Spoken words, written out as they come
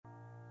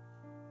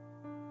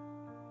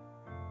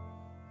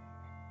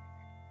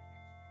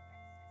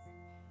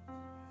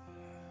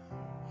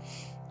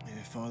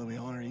Father, we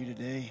honor you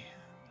today.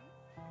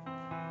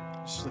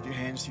 Just lift your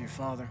hands to your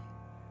Father.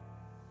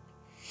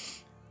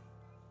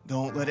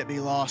 Don't let it be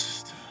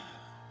lost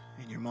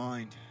in your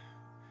mind.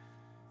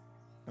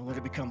 Don't let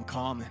it become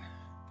common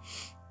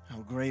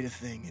how great a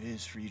thing it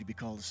is for you to be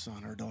called a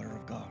son or a daughter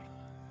of God.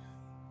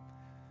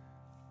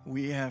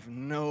 We have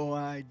no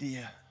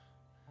idea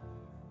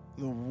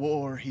the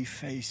war he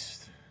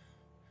faced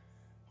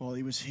while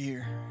he was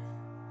here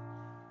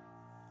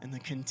and the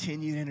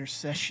continued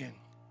intercession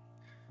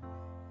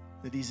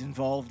that he's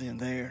involved in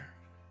there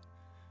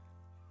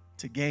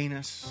to gain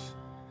us,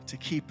 to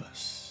keep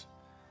us,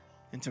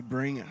 and to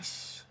bring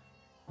us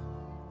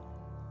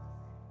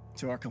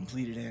to our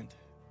completed end.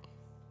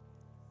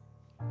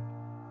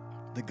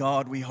 The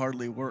God we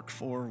hardly work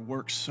for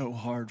works so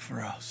hard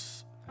for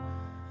us.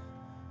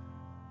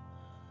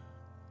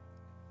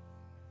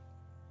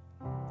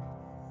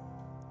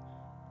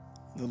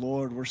 The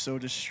Lord we're so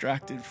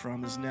distracted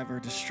from is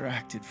never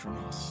distracted from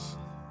us.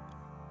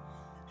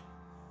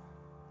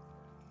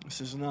 This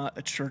is not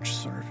a church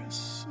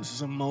service. This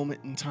is a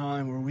moment in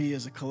time where we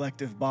as a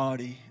collective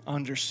body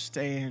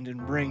understand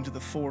and bring to the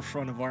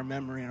forefront of our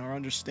memory and our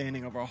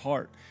understanding of our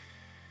heart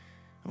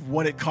of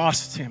what it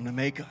costs him to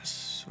make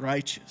us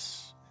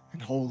righteous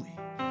and holy,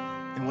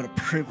 and what a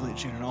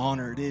privilege and an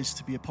honor it is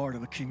to be a part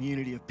of a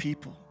community of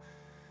people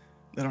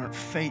that aren't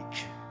fake,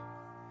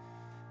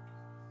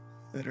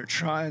 that are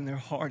trying their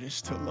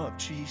hardest to love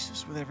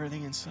Jesus with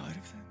everything inside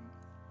of them.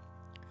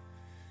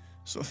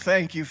 So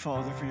thank you,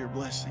 Father, for your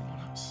blessing on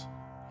us.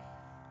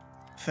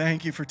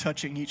 Thank you for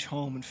touching each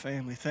home and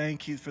family.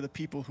 Thank you for the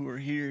people who are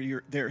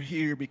here. They're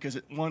here because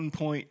at one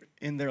point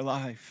in their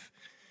life,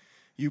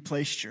 you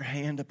placed your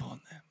hand upon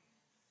them.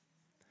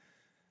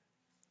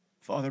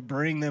 Father,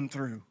 bring them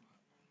through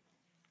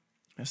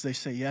as they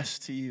say yes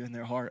to you in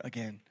their heart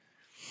again.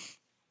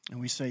 And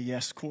we say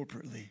yes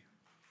corporately.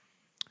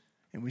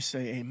 And we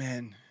say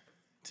amen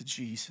to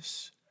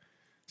Jesus.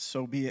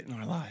 So be it in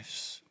our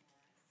lives.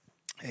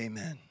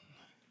 Amen.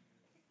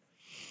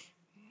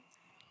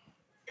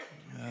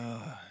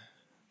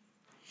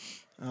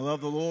 I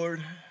love the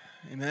Lord.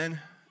 Amen.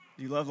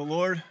 Do you love the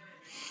Lord?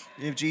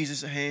 Give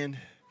Jesus a hand.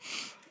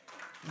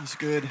 He's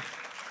good.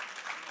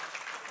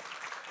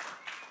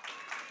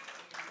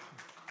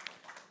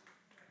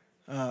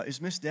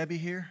 Is Miss Debbie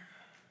here?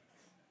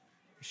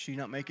 Does she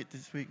not make it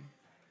this week?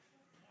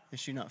 Is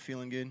she not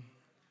feeling good?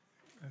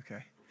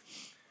 Okay.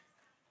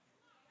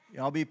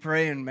 Y'all be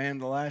praying, man.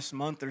 The last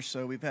month or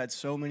so, we've had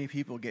so many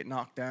people get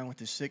knocked down with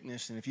this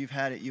sickness, and if you've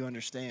had it, you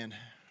understand,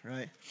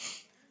 right?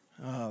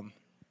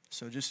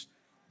 So just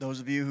those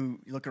of you who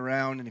look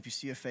around, and if you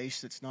see a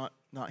face that's not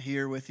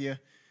here with you,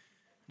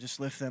 just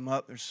lift them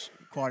up. There's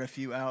quite a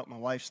few out. My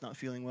wife's not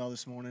feeling well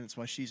this morning. That's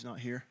why she's not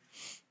here.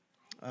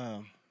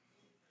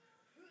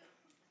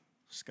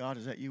 Scott,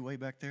 is that you way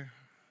back there?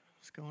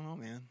 What's going on,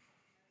 man?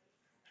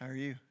 How are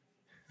you?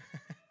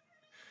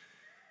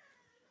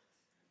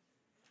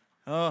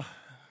 I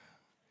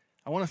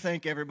want to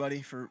thank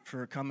everybody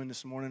for coming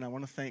this morning. I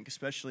want to thank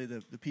especially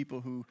the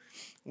people who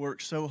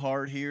work so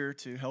hard here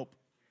to help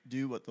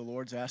do what the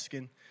Lord's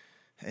asking,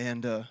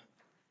 and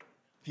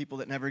people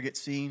that never get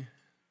seen.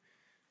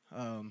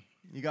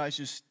 You guys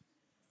just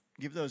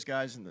give those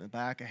guys in the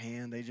back a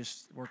hand. They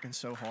just working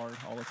so hard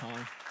all the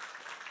time.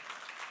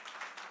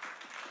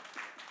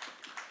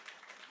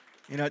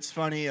 You know, it's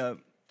funny.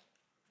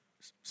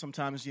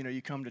 Sometimes, you know,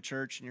 you come to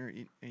church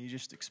and you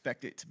just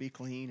expect it to be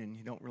clean, and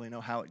you don't really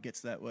know how it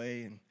gets that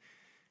way, and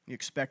you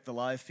expect the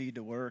live feed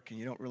to work, and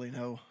you don't really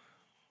know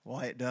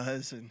why it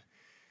does, and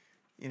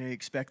you know, you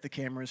expect the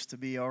cameras to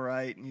be all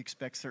right, and you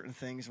expect certain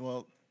things.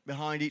 Well,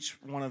 behind each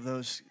one of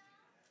those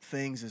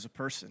things is a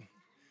person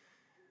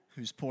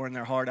who's pouring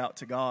their heart out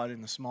to God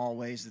in the small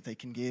ways that they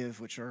can give,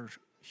 which are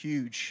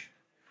huge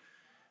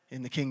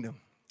in the kingdom.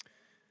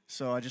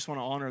 So I just want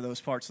to honor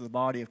those parts of the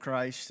body of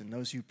Christ and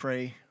those who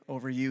pray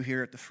over you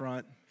here at the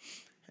front,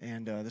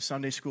 and the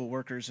Sunday school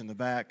workers in the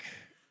back.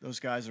 Those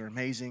guys are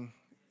amazing.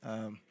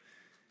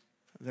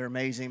 They're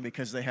amazing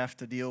because they have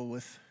to deal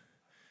with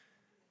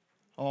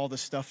all the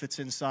stuff that's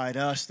inside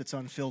us that's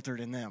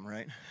unfiltered in them,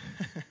 right?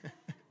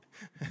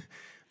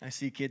 I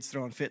see kids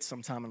throwing fits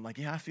sometime. I'm like,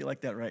 yeah, I feel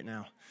like that right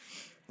now.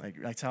 Like,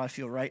 that's how I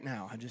feel right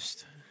now.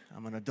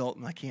 I'm an adult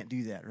and I can't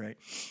do that, right?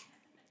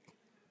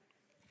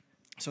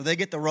 So they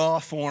get the raw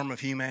form of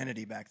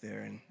humanity back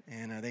there,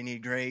 and they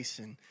need grace,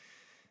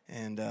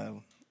 and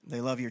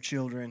they love your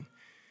children,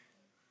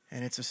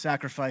 and it's a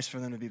sacrifice for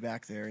them to be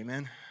back there.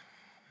 Amen.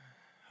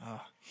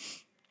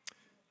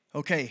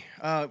 Okay,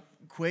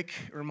 quick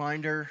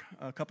reminder,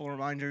 a couple of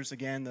reminders.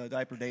 Again, the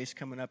diaper day's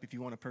coming up. If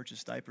you want to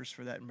purchase diapers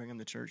for that and bring them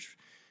to church,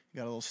 we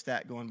got a little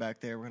stack going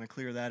back there. We're going to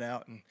clear that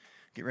out and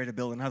get ready to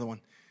build another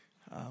one.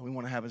 We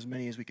want to have as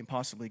many as we can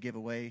possibly give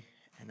away,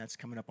 and that's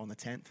coming up on the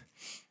 10th.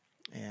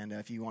 And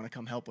if you want to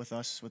come help with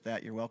us with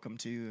that, you're welcome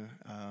to.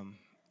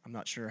 I'm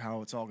not sure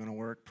how it's all going to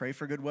work. Pray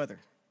for good weather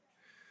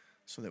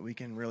so that we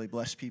can really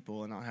bless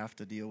people and not have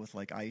to deal with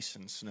like ice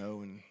and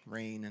snow and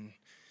rain and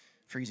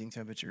freezing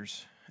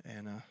temperatures.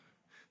 And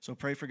so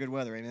pray for good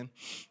weather, amen.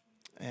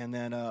 And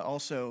then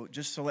also,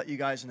 just to let you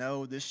guys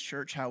know, this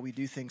church, how we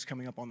do things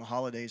coming up on the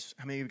holidays.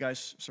 How many of you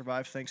guys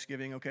survived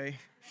Thanksgiving okay?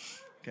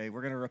 Okay,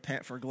 we're going to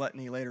repent for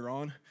gluttony later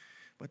on,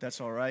 but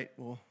that's all right.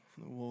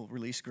 We'll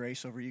release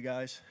grace over you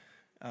guys.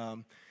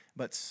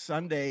 But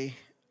Sunday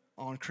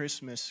on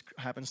Christmas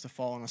happens to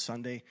fall on a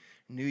Sunday.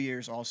 New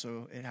Year's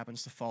also, it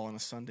happens to fall on a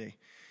Sunday.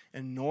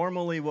 And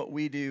normally what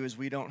we do is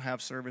we don't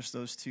have service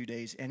those 2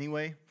 days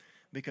anyway,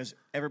 because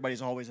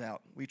everybody's always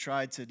out. We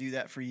tried to do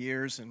that for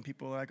years, and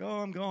people are like,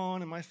 "Oh, I'm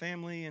gone, and my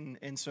family,"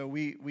 and so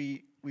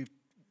we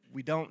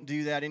don't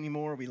do that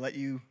anymore. We let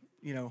you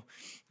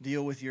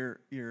deal with your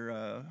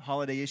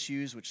holiday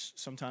issues, which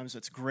sometimes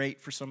it's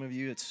great for some of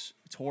you. It's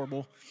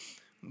horrible,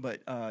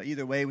 but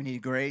either way, we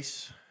need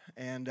grace,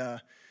 and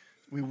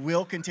we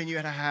will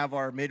continue to have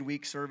our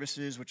midweek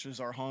services, which is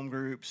our home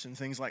groups and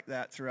things like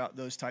that throughout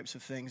those types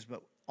of things,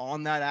 but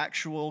on that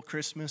actual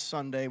Christmas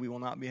Sunday, we will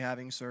not be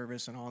having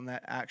service, and on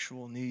that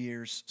actual New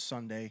Year's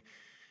Sunday,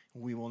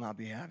 we will not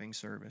be having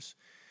service.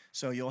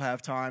 So you'll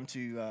have time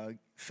to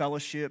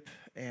fellowship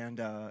and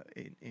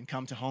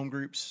come to home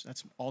groups.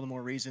 That's all the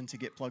more reason to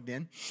get plugged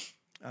in.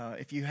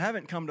 If you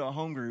haven't come to a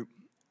home group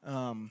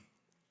to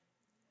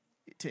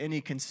any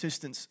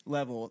consistent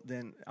level,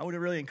 then I would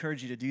really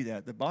encourage you to do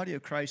that. The body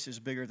of Christ is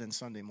bigger than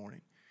Sunday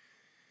morning.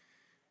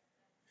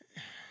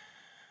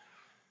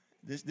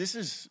 This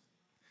is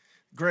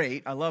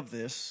great. I love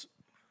this.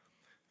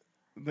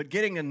 But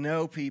getting to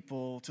know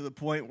people to the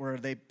point where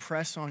they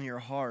press on your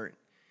heart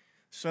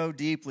so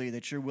deeply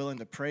that you're willing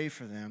to pray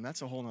for them,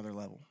 that's a whole nother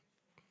level.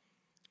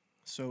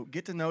 So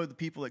get to know the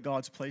people that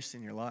God's placed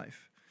in your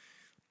life,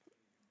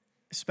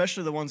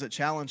 especially the ones that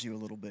challenge you a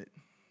little bit,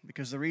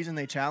 because the reason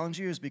they challenge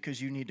you is because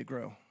you need to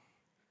grow.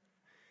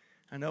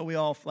 I know we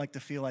all like to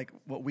feel like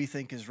what we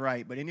think is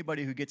right, but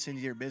anybody who gets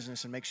into your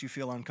business and makes you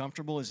feel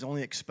uncomfortable is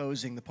only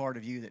exposing the part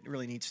of you that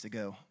really needs to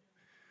go.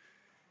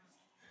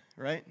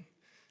 Right?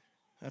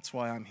 That's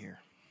why I'm here.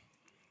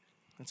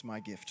 That's my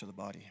gift to the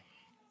body.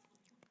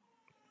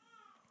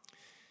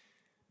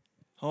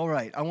 All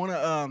right, I want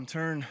to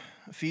turn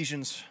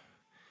Ephesians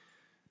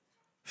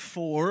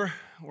 4.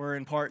 We're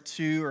in part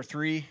 2 or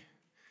 3,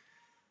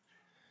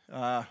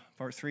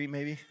 part 3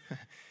 maybe,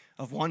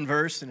 of one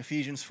verse in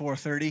Ephesians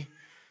 4:30.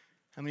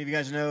 How many of you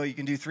guys know you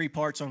can do 3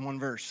 parts on one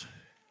verse?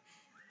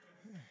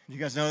 You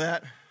guys know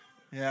that?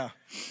 Yeah.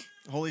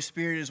 The Holy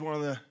Spirit is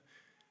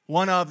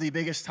one of the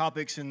biggest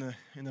topics in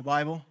the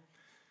Bible,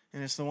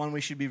 and it's the one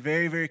we should be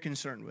very, very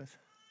concerned with,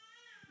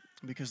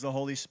 because the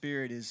Holy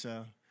Spirit is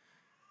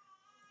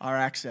our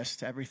access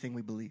to everything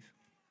we believe.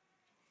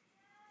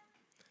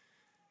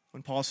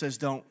 When Paul says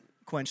don't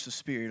quench the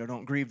Spirit or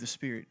don't grieve the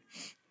Spirit,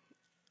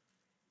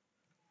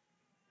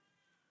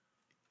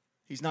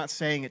 he's not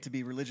saying it to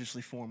be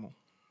religiously formal.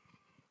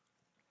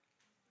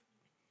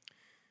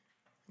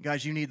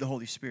 Guys, you need the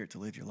Holy Spirit to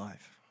live your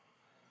life.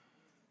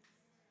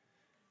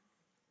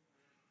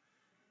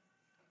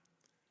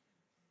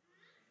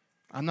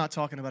 I'm not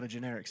talking about a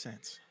generic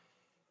sense.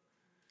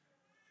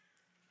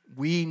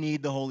 We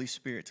need the Holy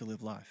Spirit to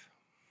live life.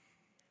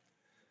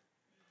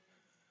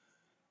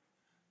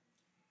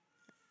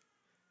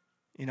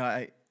 You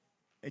know,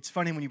 it's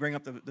funny when you bring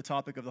up the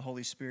topic of the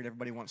Holy Spirit,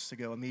 everybody wants to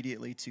go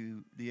immediately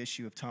to the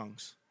issue of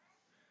tongues.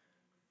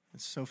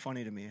 It's so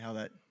funny to me how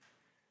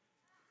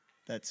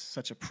that's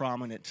such a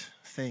prominent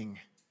thing.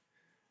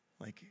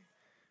 Like,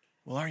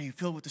 well, are you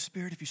filled with the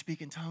Spirit if you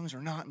speak in tongues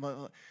or not?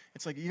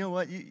 It's like, you know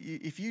what?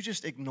 If you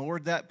just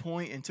ignored that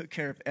point and took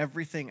care of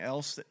everything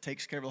else that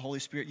takes care of the Holy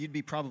Spirit, you'd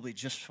be probably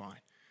just fine.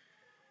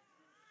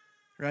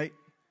 Right?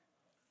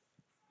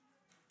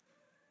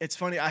 It's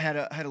funny, I had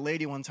a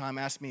lady one time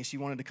ask me, she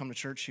wanted to come to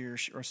church here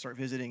or start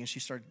visiting, and she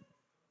started,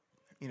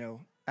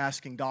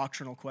 asking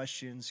doctrinal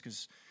questions,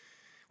 because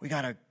we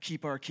got to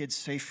keep our kids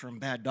safe from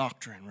bad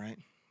doctrine, right?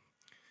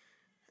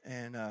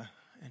 And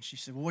she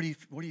said, well,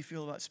 what do you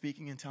feel about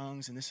speaking in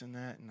tongues and this and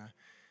that? And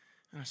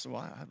I said,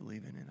 well, I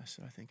believe in it. I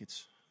said, I think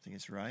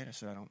it's right. I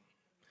said, I don't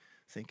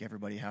think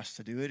everybody has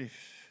to do it.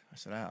 I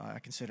said, I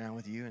can sit down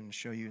with you and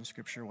show you in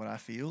Scripture what I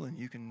feel, and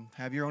you can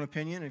have your own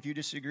opinion. If you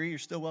disagree, you're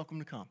still welcome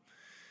to come.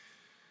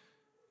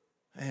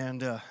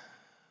 And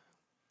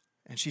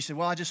she said,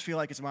 well, I just feel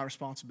like it's my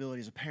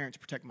responsibility as a parent to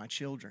protect my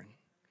children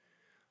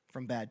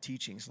from bad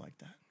teachings like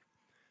that.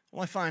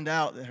 Well, I find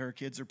out that her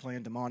kids are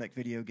playing demonic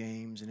video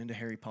games and into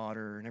Harry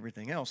Potter and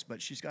everything else,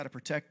 but she's got to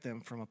protect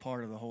them from a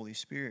part of the Holy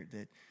Spirit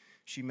that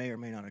she may or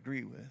may not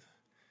agree with.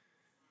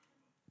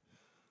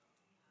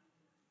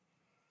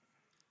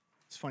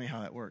 It's funny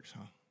how that works,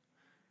 huh?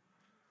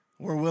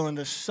 We're willing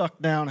to suck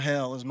down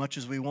hell as much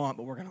as we want,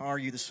 but we're going to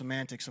argue the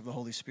semantics of the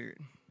Holy Spirit.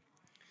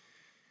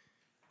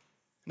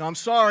 Now, I'm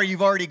sorry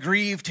you've already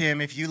grieved him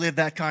if you live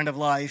that kind of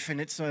life,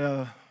 and it's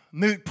a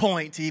moot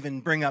point to even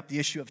bring up the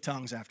issue of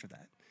tongues after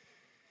that.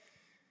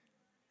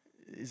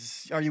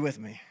 Are you with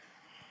me?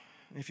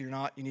 If you're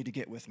not, you need to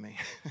get with me.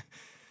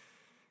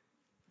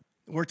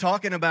 We're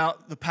talking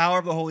about the power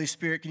of the Holy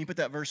Spirit. Can you put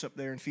that verse up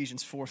there in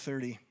Ephesians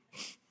 4:30?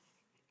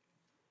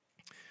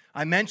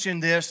 I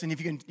mentioned this, and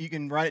if you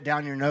can write it down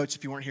in your notes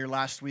if you weren't here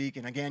last week.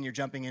 And again, you're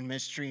jumping in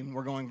midstream.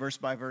 We're going verse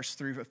by verse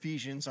through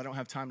Ephesians. I don't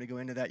have time to go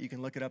into that. You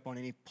can look it up on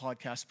any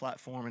podcast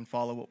platform and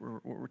follow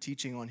what we're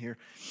teaching on here.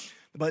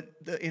 But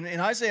in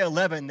Isaiah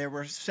 11, there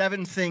were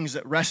 7 things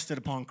that rested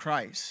upon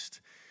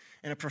Christ.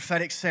 In a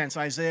prophetic sense,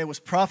 Isaiah was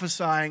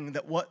prophesying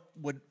that what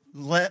would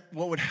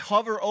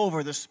hover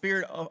over the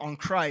Spirit on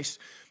Christ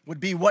would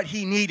be what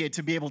he needed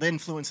to be able to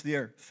influence the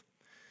earth.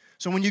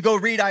 So when you go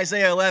read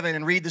Isaiah 11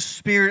 and read the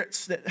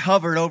spirits that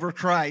hovered over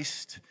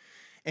Christ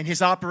and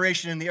his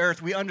operation in the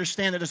earth, we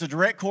understand that there's a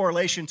direct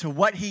correlation to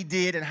what he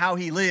did and how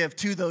he lived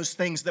to those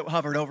things that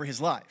hovered over his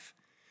life.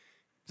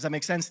 Does that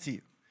make sense to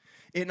you?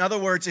 In other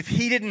words, if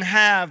he didn't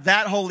have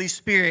that Holy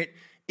Spirit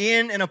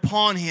in and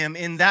upon him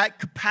in that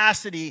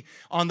capacity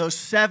on those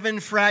 7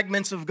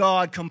 fragments of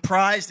God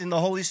comprised in the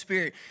Holy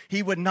Spirit,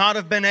 he would not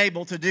have been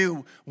able to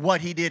do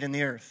what he did in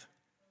the earth,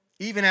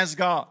 even as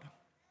God.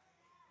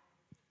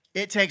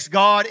 It takes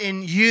God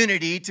in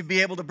unity to be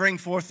able to bring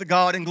forth the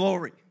God in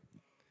glory.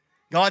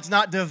 God's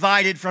not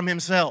divided from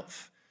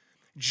himself.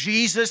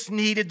 Jesus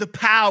needed the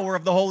power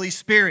of the Holy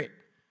Spirit.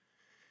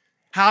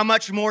 How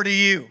much more do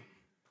you?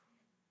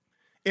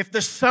 If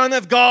the Son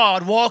of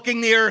God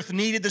walking the earth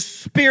needed the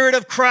Spirit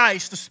of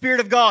Christ, the Spirit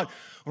of God,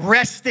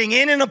 resting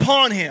in and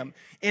upon him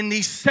in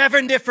these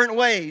 7 different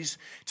ways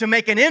to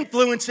make an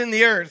influence in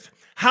the earth,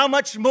 how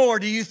much more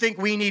do you think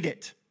we need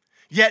it?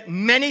 Yet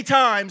many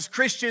times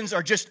Christians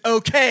are just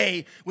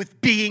okay with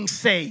being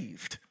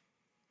saved.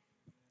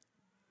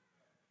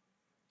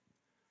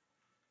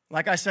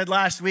 Like I said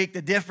last week,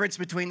 the difference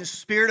between the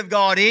Spirit of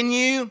God in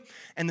you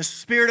and the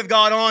Spirit of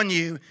God on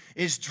you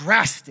is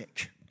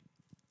drastic.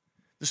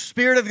 The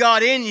Spirit of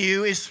God in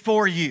you is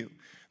for you.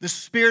 The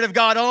Spirit of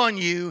God on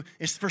you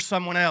is for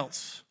someone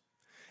else.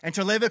 And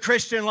to live a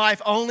Christian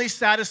life only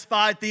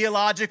satisfied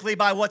theologically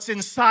by what's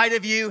inside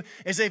of you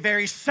is a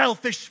very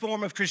selfish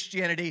form of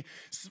Christianity,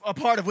 a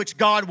part of which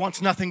God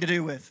wants nothing to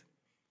do with.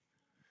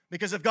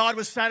 Because if God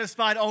was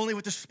satisfied only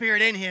with the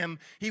Spirit in him,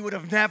 he would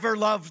have never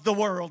loved the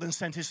world and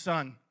sent his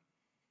Son.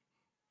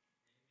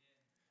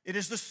 It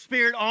is the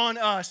Spirit on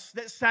us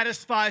that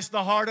satisfies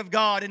the heart of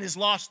God in his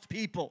lost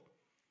people.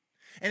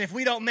 And if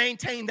we don't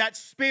maintain that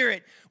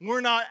Spirit, we're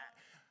not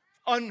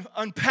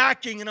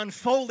unpacking and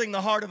unfolding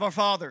the heart of our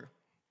Father.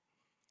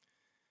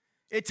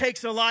 It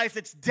takes a life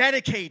that's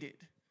dedicated.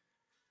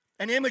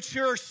 An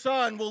immature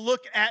son will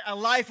look at a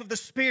life of the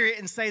Spirit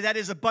and say that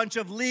is a bunch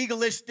of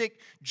legalistic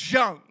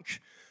junk.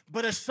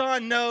 But a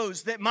son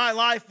knows that my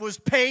life was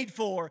paid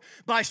for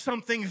by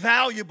something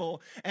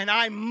valuable, and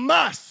I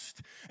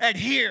must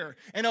adhere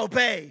and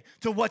obey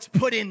to what's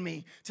put in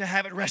me to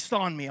have it rest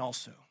on me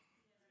also.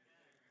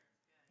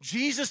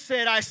 Jesus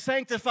said, I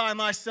sanctify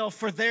myself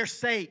for their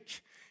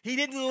sake. He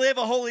didn't live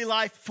a holy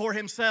life for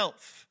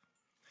himself.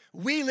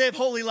 We live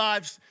holy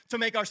lives to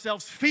make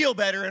ourselves feel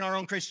better in our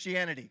own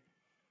Christianity.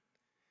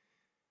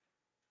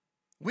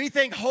 We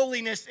think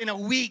holiness in a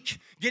week,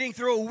 getting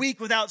through a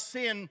week without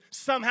sin,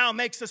 somehow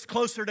makes us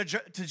closer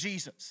to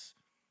Jesus.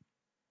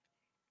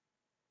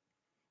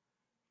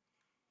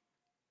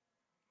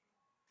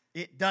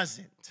 It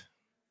doesn't.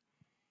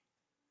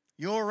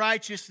 Your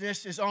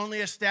righteousness is only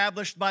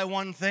established by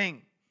one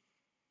thing,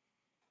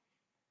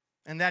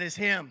 and that is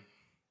him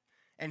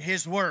and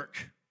his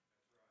work.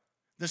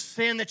 The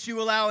sin that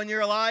you allow in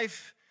your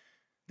life,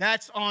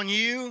 that's on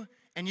you,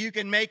 and you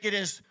can make it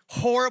as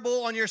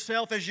horrible on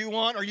yourself as you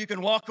want, or you can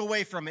walk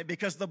away from it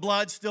because the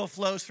blood still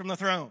flows from the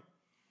throne.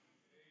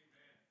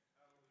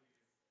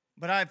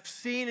 But I've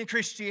seen in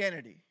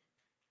Christianity,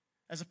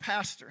 as a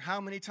pastor,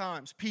 how many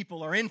times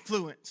people are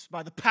influenced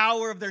by the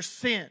power of their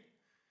sin,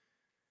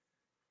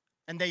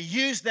 and they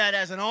use that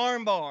as an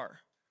armbar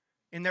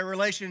in their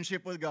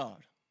relationship with God.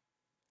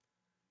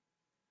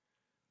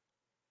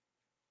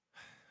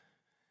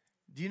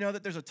 Do you know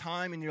that there's a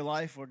time in your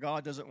life where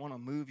God doesn't want to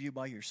move you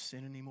by your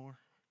sin anymore?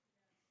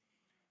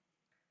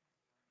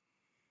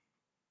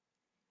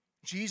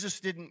 Jesus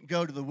didn't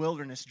go to the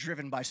wilderness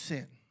driven by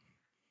sin.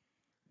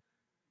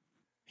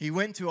 He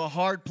went to a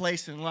hard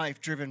place in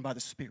life driven by the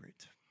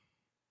Spirit.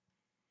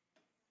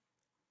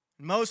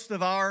 Most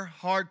of our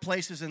hard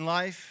places in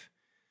life,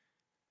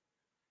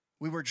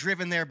 we were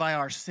driven there by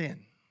our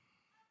sin.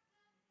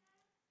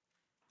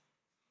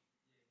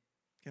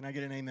 Can I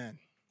get an amen?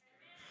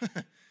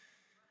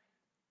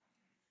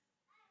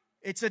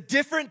 It's a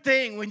different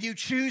thing when you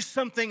choose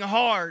something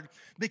hard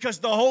because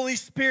the Holy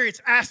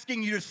Spirit's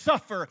asking you to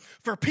suffer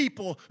for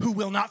people who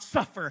will not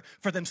suffer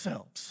for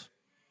themselves.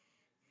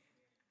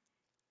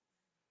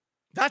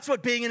 That's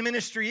what being in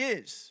ministry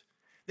is.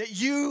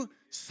 That you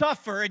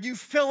suffer and you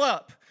fill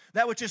up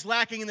that which is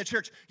lacking in the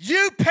church.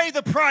 You pay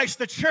the price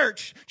the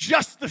church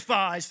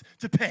justifies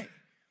to pay.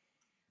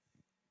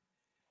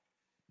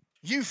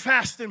 You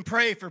fast and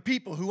pray for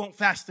people who won't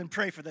fast and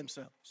pray for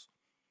themselves.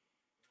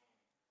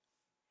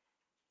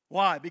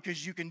 Why?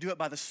 Because you can do it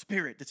by the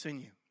Spirit that's in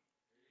you.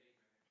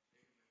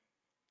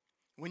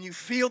 When you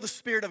feel the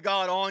Spirit of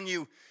God on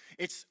you,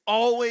 it's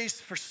always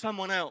for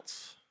someone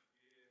else.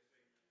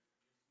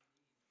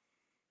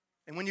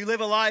 And when you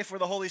live a life where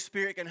the Holy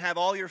Spirit can have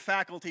all your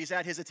faculties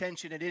at His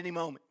attention at any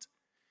moment,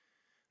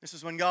 this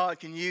is when God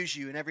can use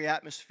you in every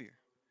atmosphere.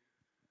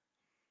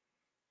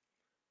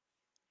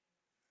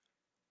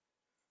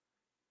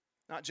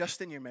 Not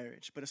just in your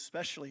marriage, but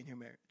especially in your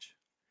marriage.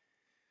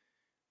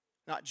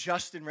 Not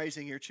just in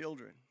raising your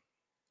children,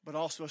 but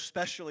also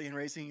especially in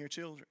raising your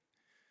children.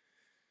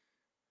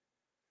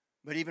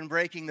 But even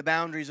breaking the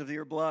boundaries of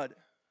your blood,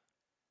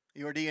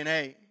 your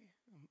DNA,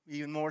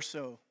 even more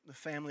so, the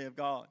family of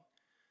God,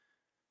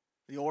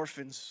 the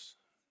orphans,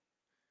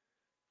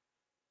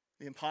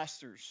 the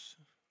imposters,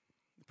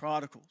 the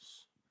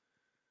prodigals,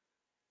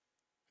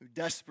 who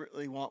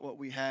desperately want what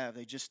we have,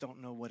 they just don't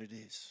know what it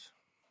is.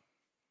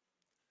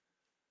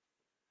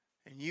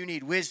 And you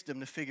need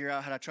wisdom to figure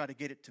out how to try to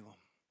get it to them.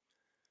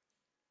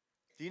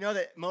 Do you know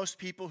that most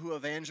people who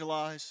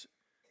evangelize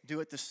do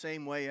it the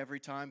same way every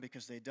time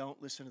because they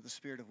don't listen to the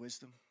spirit of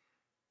wisdom?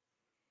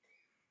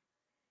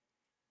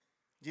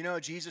 Do you know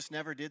Jesus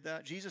never did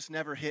that? Jesus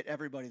never hit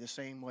everybody the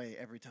same way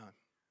every time.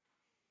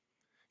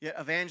 Yet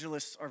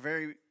evangelists are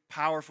very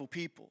powerful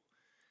people,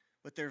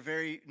 but they're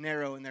very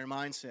narrow in their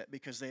mindset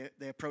because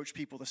they approach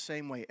people the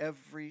same way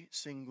every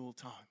single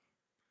time.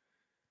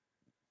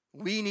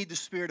 We need the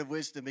spirit of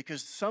wisdom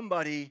because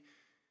somebody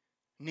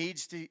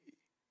needs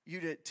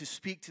you to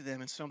speak to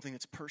them in something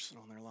that's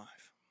personal in their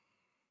life.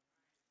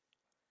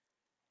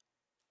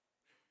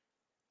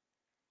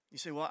 You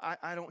say, well,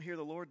 I don't hear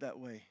the Lord that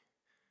way.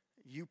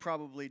 You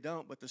probably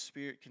don't, but the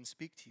Spirit can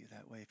speak to you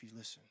that way if you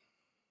listen.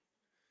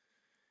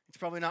 It's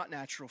probably not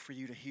natural for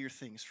you to hear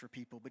things for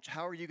people, but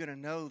how are you going to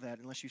know that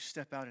unless you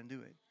step out and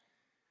do it?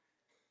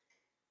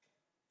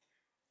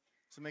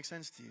 Does it make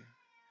sense to you?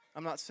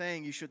 I'm not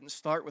saying you shouldn't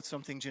start with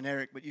something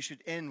generic, but you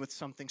should end with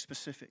something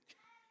specific.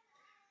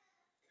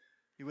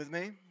 You with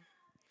me?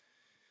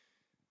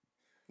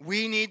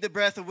 We need the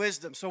breath of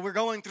wisdom. So we're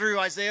going through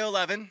Isaiah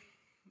 11.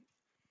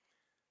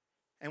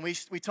 And we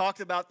talked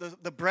about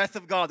the breath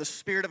of God, the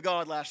Spirit of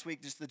God last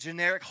week, just the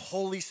generic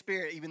Holy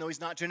Spirit, even though He's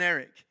not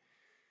generic.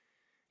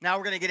 Now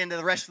we're going to get into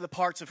the rest of the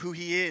parts of who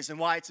He is and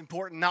why it's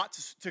important not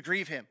to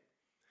grieve Him.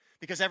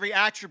 Because every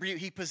attribute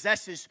He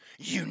possesses,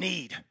 you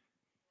need.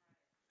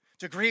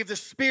 To grieve the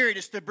Spirit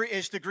is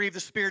to grieve the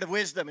Spirit of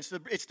wisdom.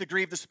 It's to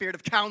grieve the Spirit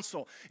of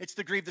counsel. It's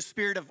to grieve the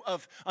Spirit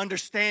of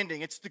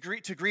understanding. It's to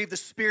grieve the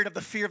Spirit of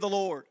the fear of the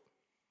Lord.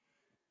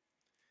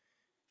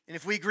 And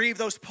if we grieve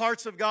those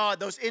parts of God,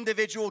 those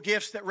individual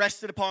gifts that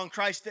rested upon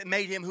Christ that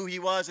made Him who He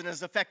was and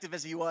as effective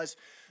as He was,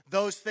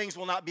 those things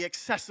will not be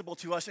accessible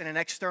to us in an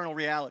external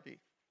reality.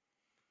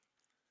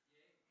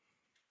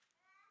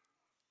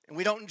 And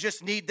we don't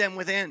just need them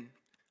within.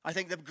 I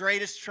think the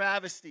greatest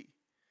travesty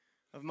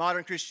of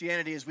modern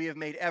Christianity is we have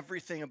made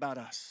everything about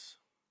us.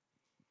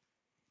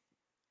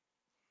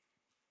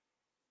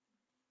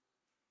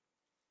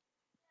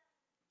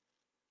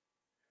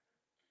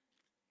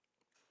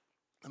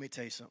 Let me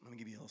tell you something. Let me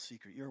give you a little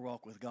secret. Your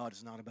walk with God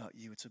is not about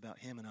you. It's about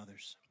Him and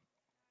others.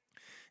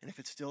 And if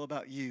it's still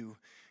about you,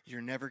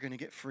 you're never going to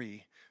get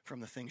free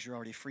from the things you're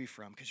already free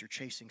from because you're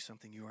chasing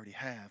something you already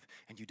have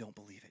and you don't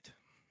believe it.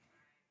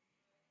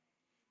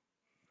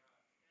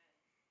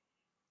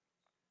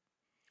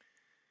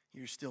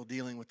 You're still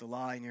dealing with the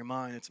lie in your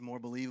mind that's more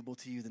believable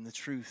to you than the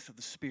truth of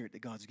the Spirit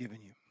that God's given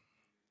you.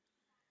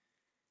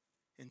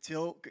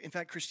 In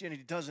fact,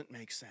 Christianity doesn't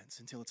make sense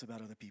until it's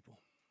about other people.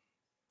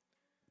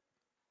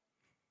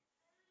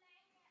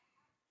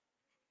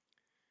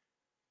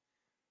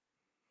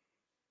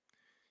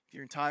 If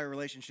your entire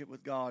relationship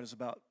with God is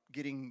about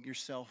getting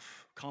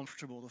yourself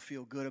comfortable to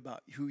feel good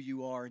about who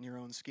you are in your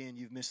own skin,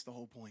 you've missed the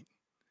whole point.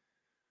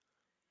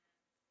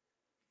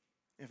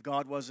 If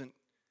God wasn't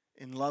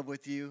in love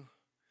with you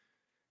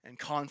and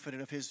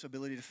confident of His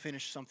ability to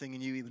finish something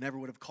in you, He never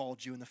would have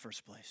called you in the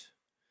first place.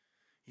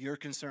 You're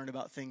concerned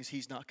about things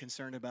He's not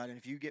concerned about, and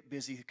if you get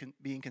busy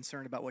being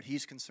concerned about what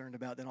He's concerned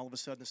about, then all of a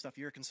sudden the stuff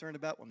you're concerned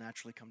about will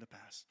naturally come to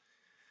pass.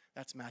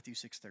 That's Matthew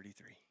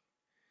 6:33.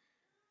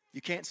 You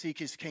can't seek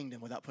His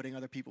kingdom without putting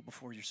other people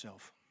before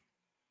yourself.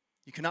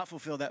 You cannot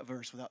fulfill that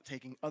verse without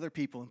taking other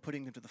people and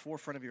putting them to the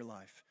forefront of your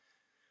life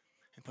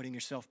and putting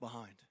yourself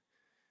behind.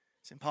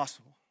 It's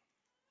impossible.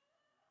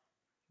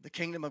 The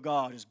kingdom of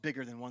God is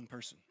bigger than one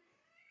person.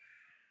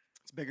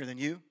 It's bigger than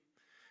you.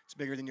 It's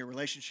bigger than your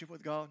relationship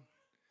with God.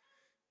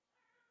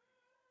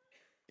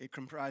 It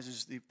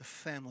comprises the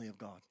family of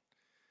God.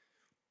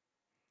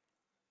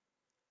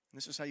 And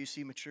this is how you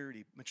see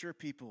maturity. Mature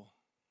people,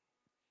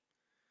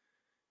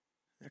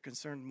 they're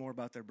concerned more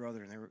about their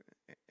brother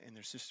and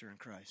their sister in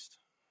Christ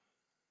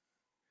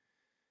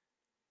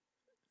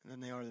than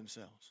they are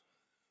themselves.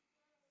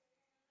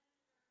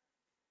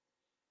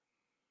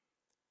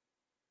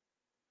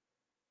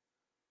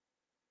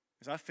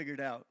 As I figured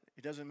out,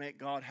 it doesn't make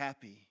God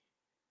happy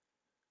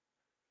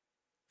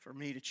for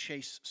me to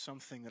chase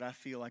something that I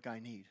feel like I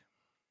need.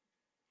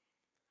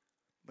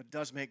 But it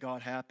does make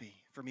God happy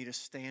for me to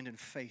stand in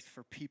faith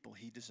for people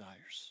He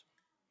desires.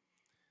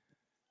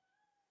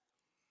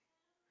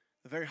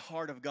 The very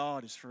heart of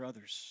God is for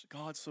others.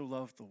 God so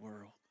loved the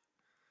world.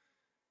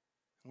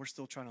 And we're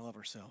still trying to love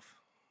ourselves.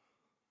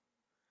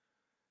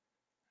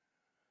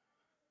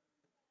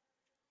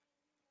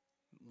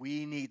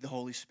 We need the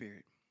Holy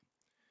Spirit.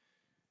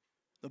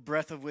 The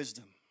breath of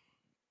wisdom.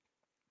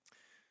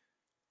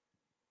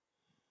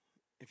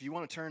 If you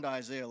want to turn to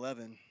Isaiah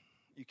 11,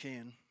 you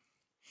can.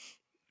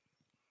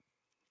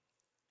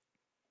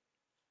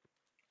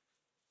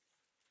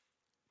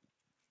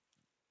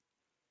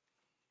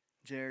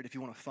 Jared, if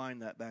you want to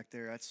find that back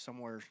there, that's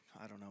somewhere,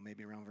 I don't know,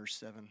 maybe around verse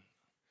 7.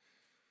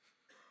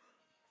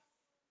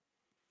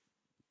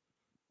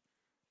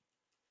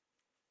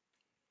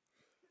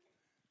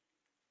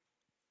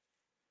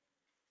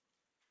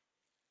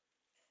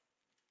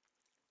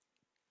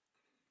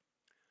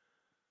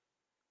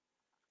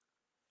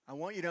 I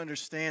want you to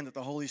understand that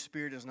the Holy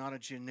Spirit is not a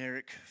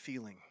generic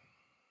feeling.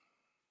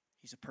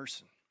 He's a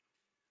person.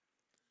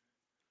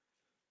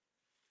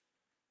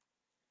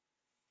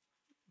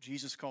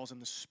 Jesus calls him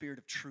the Spirit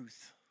of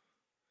truth.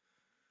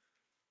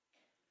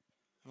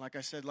 And like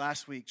I said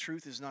last week,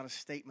 truth is not a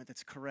statement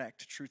that's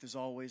correct. Truth is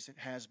always, it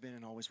has been,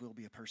 and always will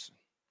be a person.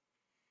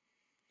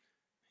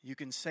 You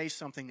can say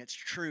something that's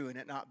true and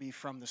it not be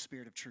from the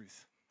Spirit of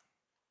truth.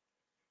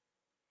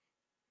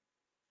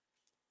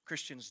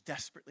 Christians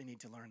desperately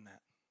need to learn that.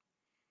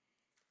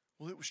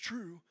 Well, it was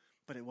true,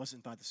 but it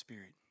wasn't by the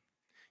Spirit.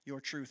 Your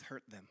truth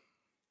hurt them.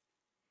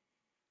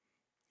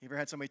 You ever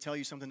had somebody tell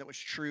you something that was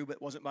true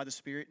but wasn't by the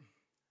Spirit?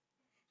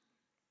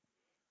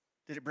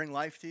 Did it bring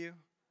life to you?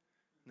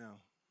 No.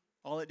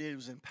 All it did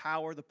was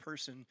empower the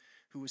person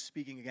who was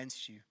speaking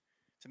against you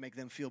to make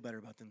them feel better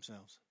about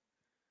themselves.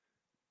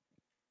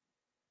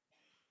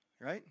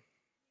 Right?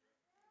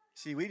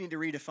 See, we need to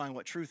redefine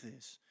what truth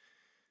is.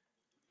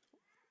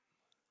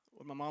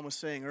 What my mom was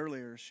saying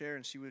earlier,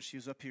 Sharon, she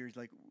was up here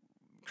like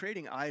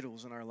creating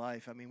idols in our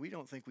life. I mean, we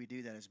don't think we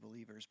do that as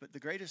believers, but the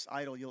greatest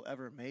idol you'll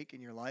ever make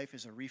in your life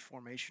is a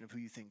reformation of who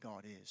you think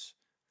God is.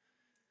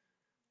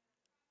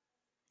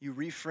 You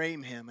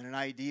reframe him in an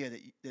idea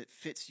that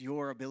fits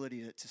your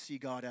ability to see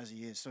God as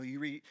he is. So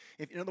in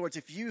other words,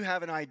 if you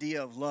have an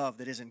idea of love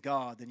that isn't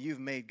God, then you've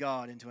made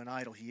God into an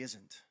idol he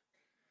isn't.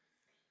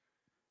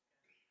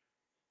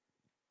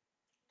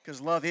 Because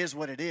love is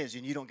what it is,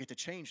 and you don't get to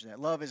change that.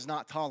 Love is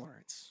not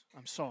tolerance.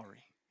 I'm sorry.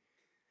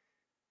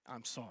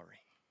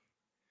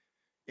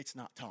 It's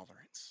not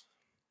tolerance.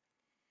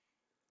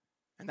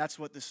 And that's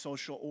what the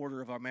social order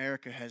of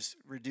America has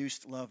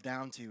reduced love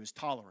down to, is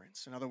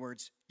tolerance. In other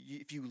words,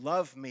 if you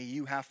love me,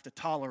 you have to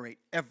tolerate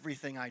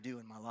everything I do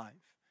in my life.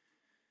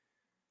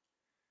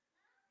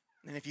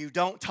 And if you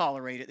don't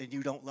tolerate it, then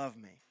you don't love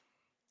me.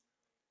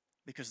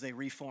 Because they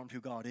reformed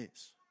who God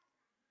is.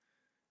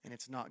 And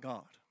it's not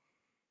God.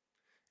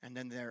 And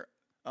then they're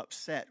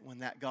upset when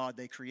that God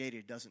they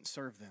created doesn't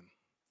serve them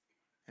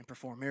and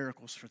perform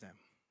miracles for them.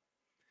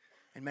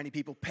 And many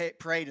people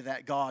pray to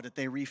that God that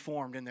they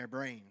reformed in their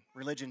brain.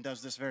 Religion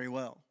does this very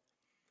well.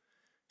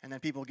 And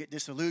then people get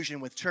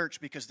disillusioned with church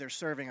because they're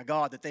serving a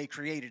God that they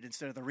created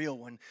instead of the real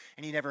one.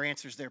 And he never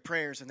answers their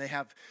prayers. And they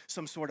have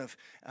some sort of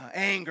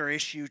anger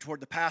issue toward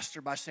the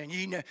pastor by saying,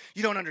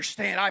 you don't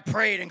understand. I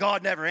prayed and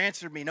God never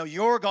answered me. No,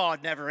 your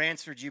God never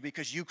answered you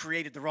because you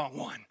created the wrong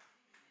one.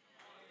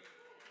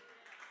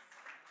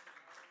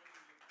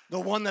 The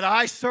one that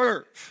I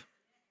serve,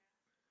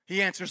 he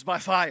answers by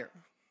fire.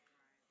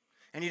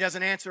 And he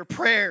doesn't answer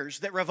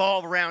prayers that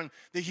revolve around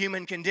the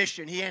human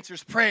condition. He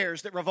answers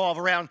prayers that revolve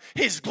around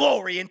his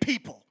glory and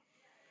people.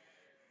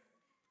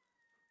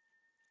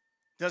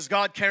 Does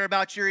God care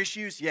about your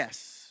issues?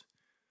 Yes.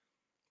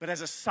 But as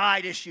a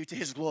side issue to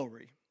his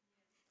glory.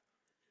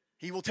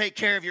 He will take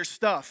care of your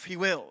stuff. He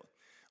will.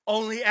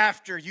 Only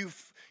after you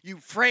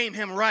frame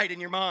him right in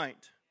your mind.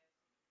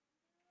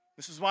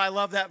 This is why I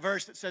love that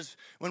verse that says,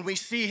 when we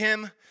see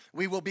him,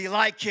 we will be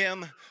like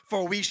him,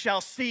 for we shall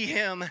see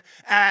him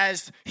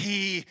as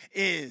he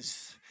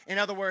is. In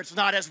other words,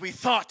 not as we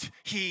thought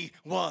he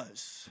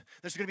was.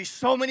 There's going to be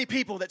so many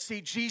people that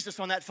see Jesus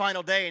on that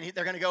final day, and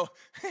they're going to go,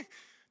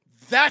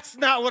 that's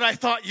not what I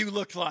thought you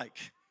looked like.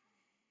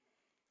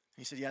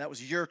 He said, yeah, that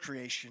was your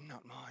creation,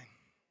 not mine.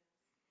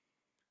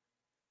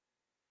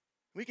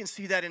 We can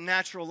see that in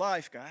natural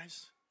life,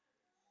 guys.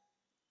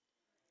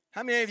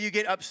 How many of you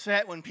get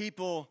upset when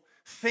people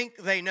think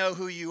they know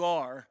who you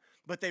are,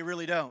 but they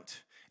really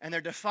don't? And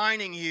they're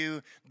defining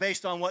you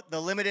based on what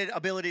the limited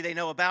ability they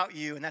know about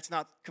you, and that's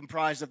not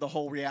comprised of the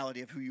whole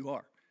reality of who you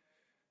are.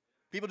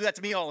 People do that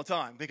to me all the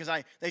time because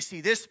they see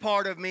this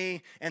part of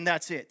me, and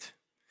that's it.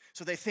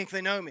 So they think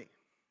they know me.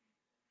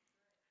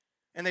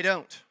 And they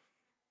don't.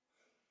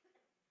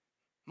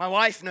 My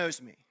wife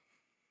knows me.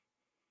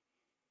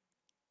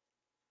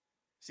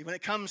 See, when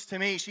it comes to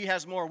me, she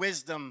has more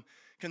wisdom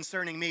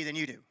concerning me than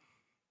you do.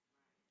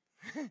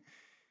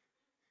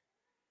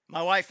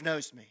 My wife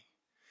knows me.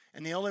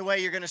 And the only way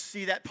you're going to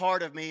see that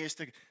part of me is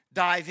to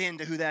dive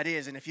into who that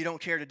is. And if you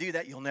don't care to do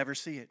that, you'll never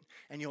see it.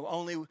 And you'll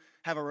only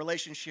have a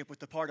relationship with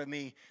the part of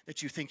me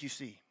that you think you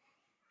see.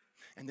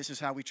 And this is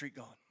how we treat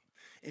God.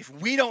 If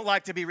we don't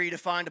like to be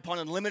redefined upon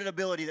a limited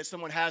ability that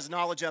someone has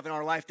knowledge of in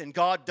our life, then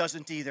God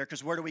doesn't either.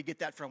 Because where do we get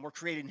that from? We're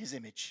created in his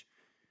image.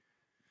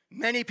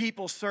 Many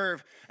people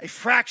serve a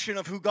fraction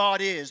of who God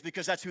is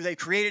because that's who they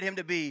created him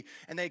to be,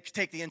 and they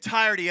take the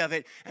entirety of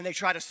it and they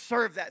try to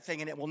serve that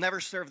thing, and it will never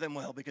serve them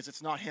well because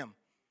it's not him.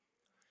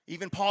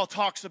 Even Paul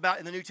talks about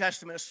in the New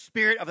Testament a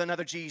spirit of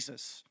another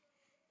Jesus.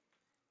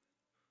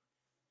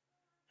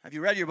 Have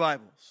you read your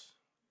Bibles?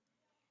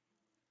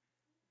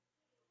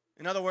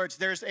 In other words,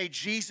 there's a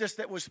Jesus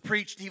that was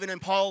preached even in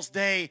Paul's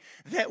day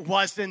that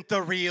wasn't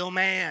the real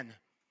man.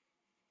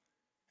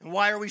 And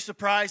why are we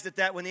surprised at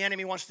that when the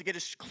enemy wants to get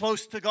as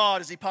close to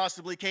God as he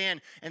possibly can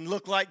and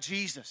look like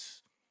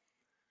Jesus?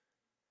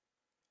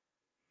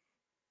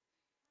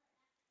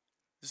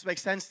 Does this make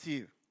sense to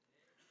you?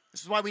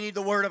 This is why we need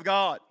the Word of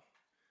God.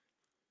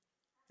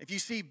 If you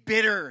see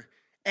bitter,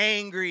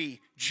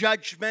 angry,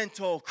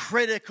 judgmental,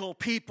 critical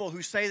people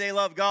who say they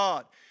love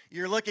God,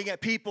 you're looking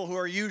at people who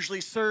are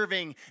usually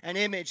serving an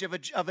image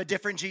of a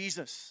different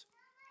Jesus.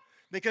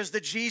 Because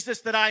the Jesus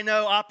that I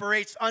know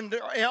operates under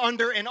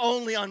and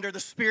only under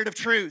the Spirit of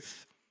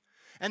truth.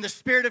 And the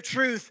Spirit of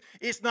truth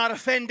is not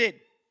offended.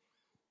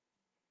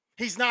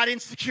 He's not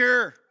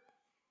insecure.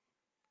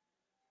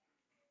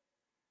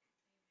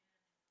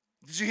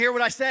 Did you hear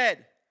what I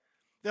said?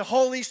 The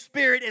Holy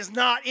Spirit is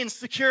not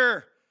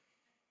insecure.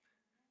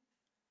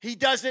 He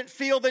doesn't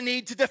feel the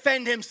need to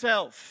defend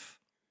himself.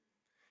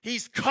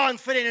 He's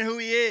confident in who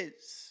he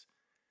is.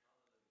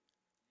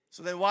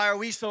 So then why are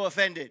we so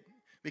offended?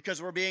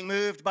 Because we're being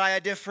moved by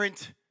a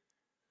different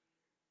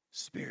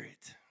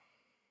spirit.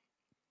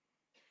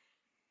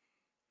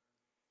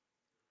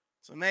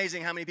 It's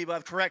amazing how many people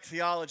have correct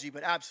theology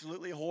but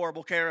absolutely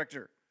horrible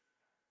character.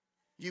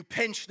 You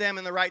pinch them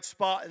in the right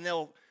spot and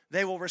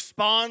they will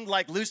respond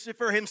like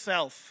Lucifer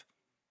himself.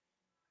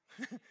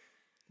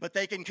 But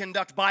they can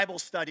conduct Bible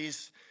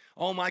studies.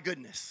 Oh my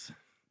goodness.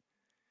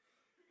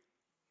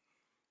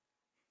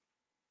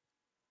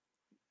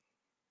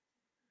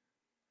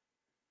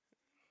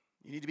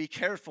 You need to be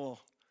careful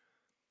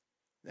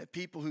that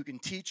people who can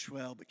teach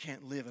well but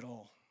can't live at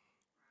all.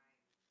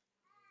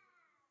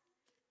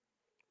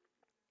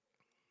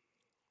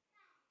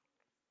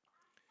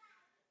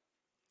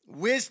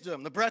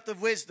 Wisdom, the breath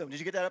of wisdom. Did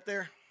you get that up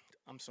there?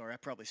 I'm sorry, I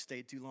probably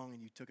stayed too long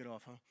and you took it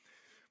off, huh?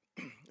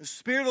 The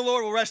Spirit of the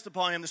Lord will rest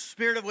upon him, the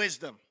Spirit of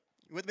wisdom.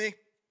 You with me?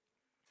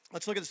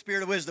 Let's look at the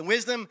Spirit of wisdom.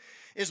 Wisdom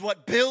is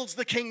what builds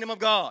the kingdom of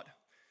God.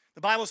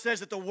 The Bible says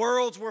that the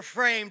worlds were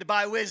framed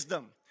by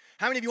wisdom.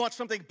 How many of you want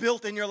something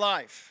built in your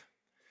life?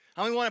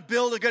 How many want to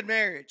build a good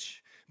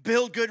marriage?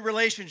 Build good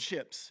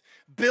relationships?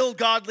 Build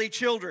godly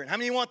children? How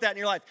many want that in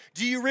your life?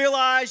 Do you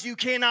realize you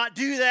cannot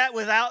do that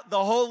without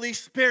the Holy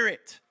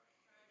Spirit?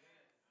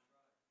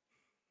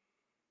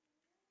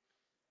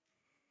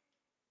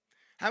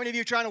 How many of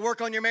you are trying to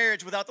work on your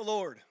marriage without the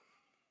Lord?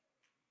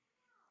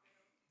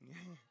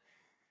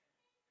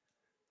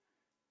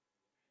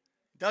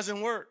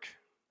 Doesn't work.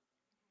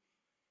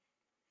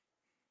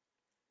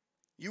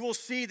 You will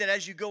see that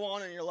as you go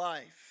on in your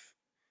life,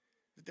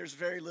 that there's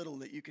very little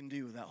that you can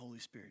do without Holy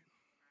Spirit.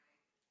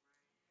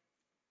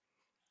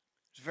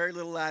 There's very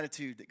little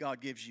attitude that God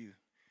gives you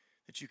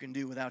that you can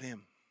do without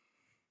him.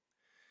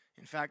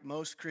 In fact,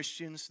 most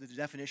Christians, the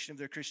definition of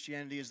their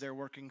Christianity is they're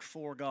working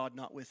for God,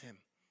 not with him.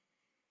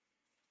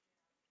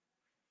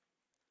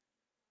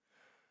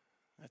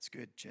 That's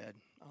good, Chad.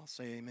 I'll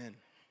say amen.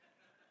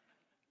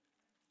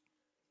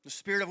 The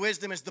Spirit of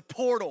wisdom is the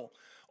portal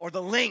or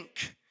the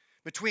link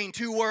between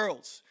two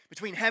worlds,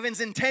 between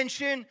heaven's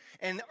intention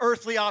and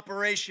earthly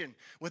operation.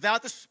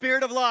 Without the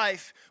Spirit of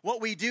life, what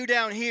we do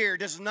down here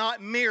does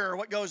not mirror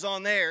what goes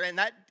on there, and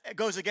that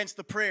goes against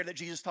the prayer that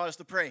Jesus taught us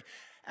to pray.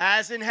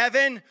 As in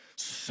heaven,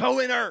 so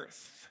in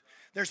earth.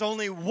 There's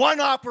only one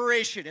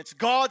operation. It's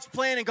God's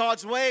plan and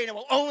God's way, and it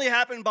will only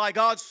happen by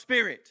God's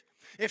Spirit.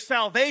 If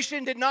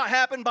salvation did not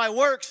happen by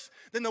works,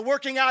 then the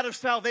working out of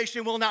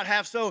salvation will not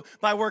have so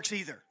by works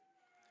either.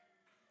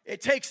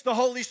 It takes the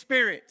Holy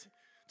Spirit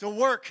to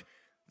work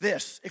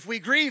this. If we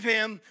grieve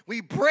him, we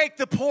break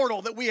the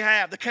portal that we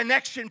have, the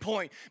connection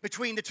point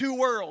between the two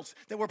worlds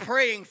that we're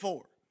praying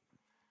for.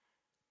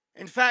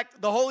 In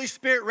fact, the Holy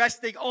Spirit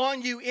resting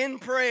on you in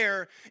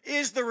prayer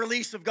is the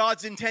release of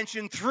God's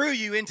intention through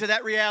you into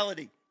that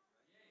reality.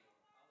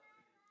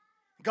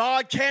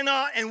 God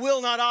cannot and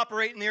will not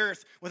operate in the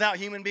earth without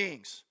human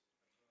beings.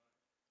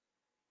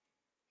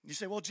 You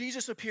say, well,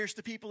 Jesus appears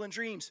to people in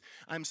dreams.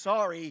 I'm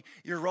sorry,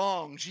 you're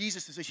wrong.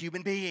 Jesus is a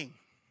human being.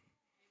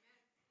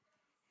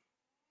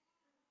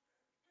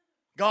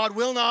 God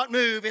will not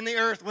move in the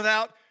earth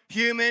without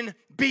human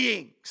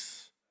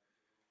beings.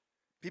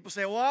 People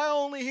say, well, I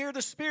only hear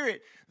the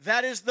Spirit.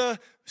 That is the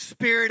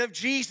Spirit of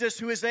Jesus,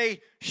 who is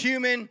a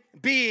human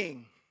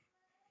being.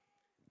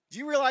 Do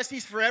you realize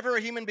he's forever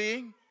a human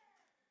being?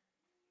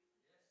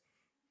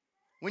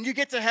 When you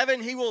get to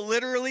heaven, he will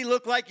literally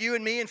look like you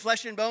and me in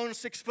flesh and bone,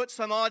 6 foot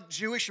some odd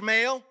Jewish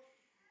male.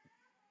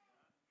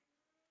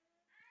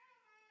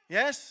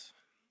 Yes?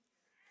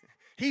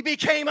 He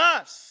became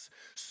us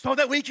so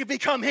that we could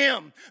become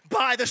him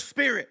by the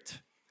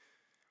Spirit.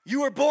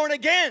 You were born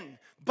again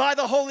by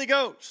the Holy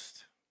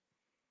Ghost.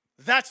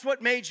 That's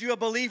what made you a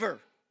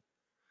believer.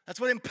 That's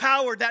what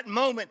empowered that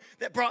moment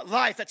that brought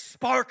life, that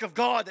spark of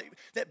God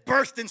that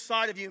birthed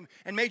inside of you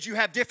and made you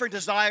have different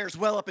desires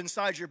well up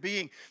inside your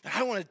being. That I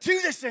don't want to do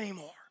this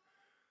anymore.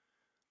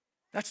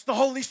 That's the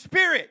Holy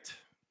Spirit.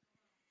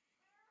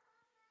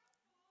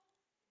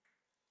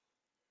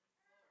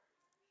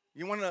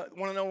 You want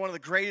to know one of the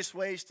greatest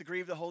ways to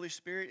grieve the Holy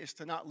Spirit is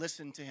to not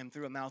listen to him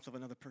through the mouth of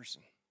another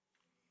person.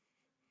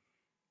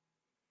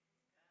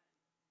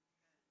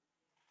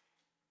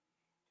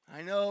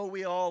 I know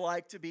we all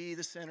like to be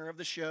the center of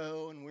the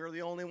show, and we're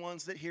the only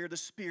ones that hear the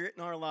Spirit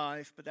in our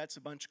life, but that's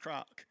a bunch of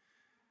crock.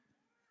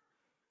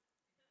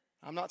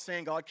 I'm not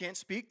saying God can't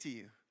speak to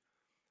you,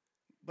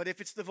 but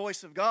if it's the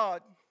voice of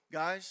God,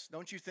 guys,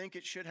 don't you think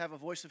it should have a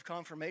voice of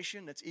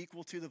confirmation that's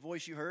equal to the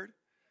voice you heard?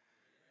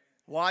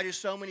 Why do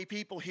so many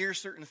people hear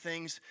certain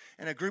things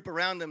and a group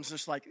around them is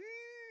just like,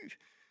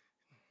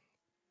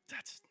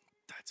 that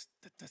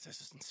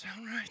doesn't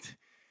sound right?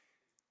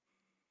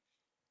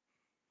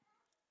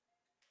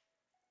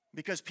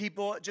 Because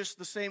people, just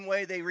the same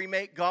way they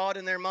remake God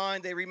in their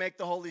mind, they remake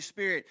the Holy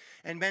Spirit.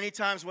 And many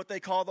times what they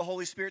call the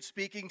Holy Spirit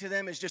speaking to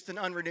them is just an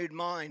unrenewed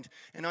mind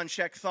and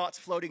unchecked thoughts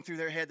floating through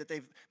their head that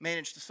they've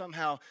managed to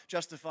somehow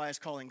justify as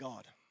calling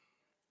God.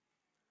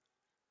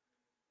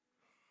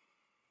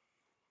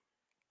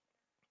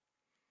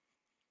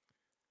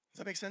 Does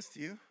that make sense to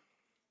you?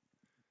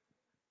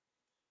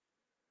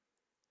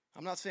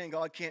 I'm not saying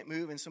God can't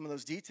move in some of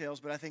those details,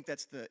 but I think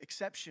that's the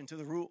exception to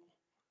the rule.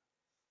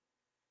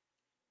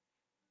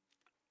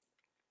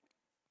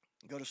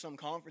 Go to some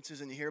conferences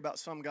and you hear about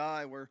some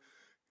guy where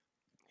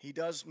he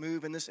does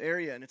move in this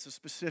area and it's a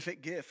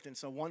specific gift and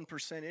it's a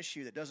 1%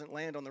 issue that doesn't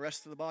land on the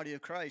rest of the body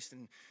of Christ,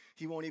 and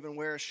he won't even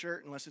wear a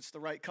shirt unless it's the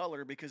right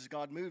color because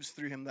God moves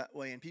through him that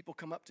way. And people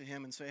come up to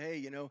him and say,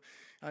 hey,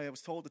 I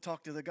was told to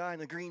talk to the guy in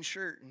the green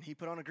shirt and he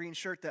put on a green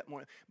shirt that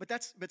morning.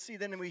 But see,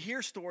 then we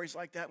hear stories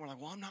like that and we're like,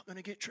 well, I'm not going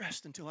to get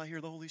dressed until I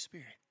hear the Holy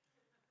Spirit.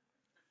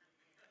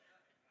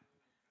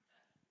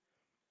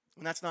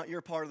 And that's not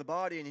your part of the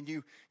body, and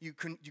you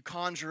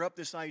conjure up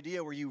this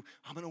idea where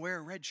I'm going to wear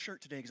a red shirt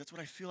today because that's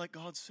what I feel like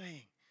God's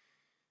saying.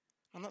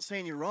 I'm not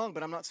saying you're wrong,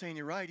 but I'm not saying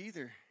you're right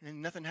either.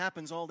 And nothing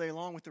happens all day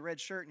long with the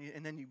red shirt,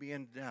 and then you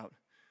begin to doubt.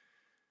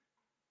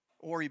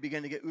 Or you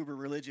begin to get uber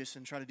religious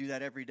and try to do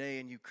that every day,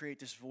 and you create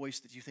this voice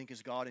that you think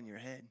is God in your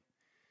head.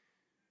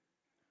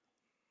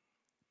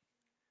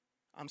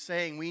 I'm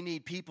saying we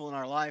need people in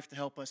our life to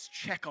help us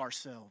check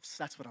ourselves.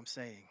 That's what I'm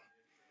saying.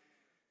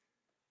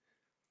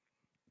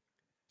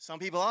 Some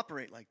people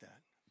operate like that,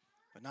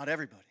 but not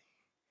everybody.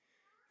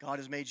 God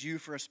has made you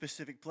for a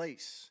specific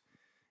place,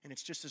 and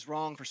it's just as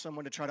wrong for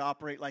someone to try to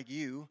operate like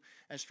you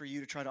as for you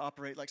to try to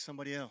operate like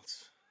somebody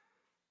else.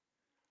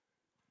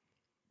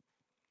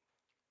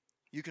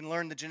 You can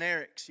learn the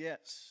generics,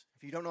 yes.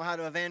 If you don't know how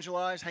to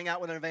evangelize, hang out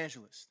with an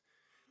evangelist,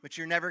 but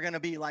you're never going to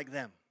be like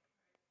them.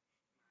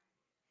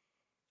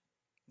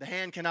 The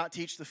hand cannot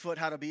teach the foot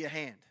how to be a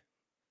hand.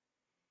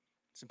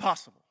 It's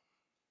impossible.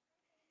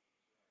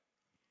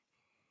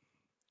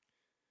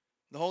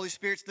 The Holy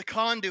Spirit's the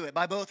conduit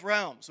by both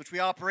realms, which we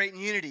operate in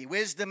unity.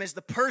 Wisdom is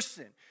the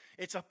person.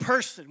 It's a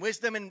person.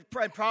 Wisdom in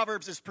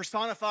Proverbs is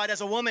personified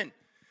as a woman,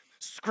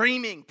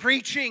 screaming,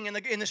 preaching in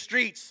the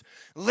streets.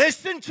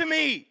 Listen to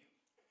me.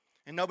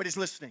 And nobody's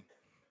listening.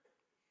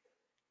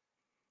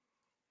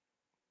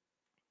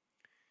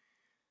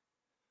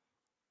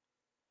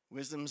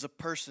 Wisdom's a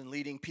person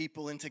leading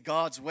people into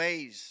God's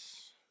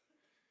ways.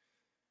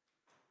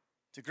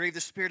 To grieve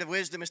the spirit of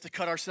wisdom is to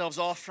cut ourselves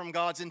off from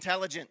God's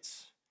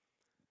intelligence.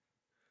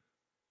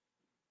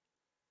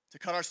 To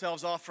cut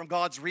ourselves off from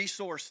God's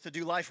resource to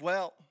do life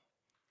well.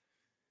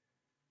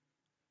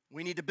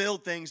 We need to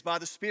build things by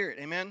the Spirit.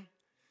 Amen?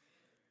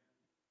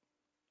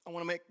 I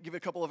want to give you a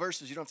couple of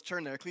verses. You don't have to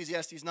turn there.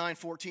 Ecclesiastes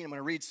 9:14. I'm going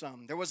to read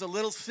some. There was a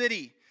little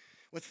city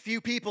with few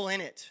people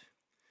in it.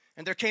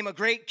 And there came a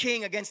great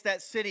king against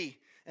that city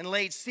and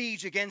laid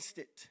siege against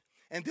it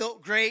and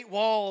built great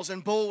walls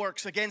and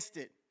bulwarks against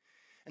it.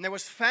 And there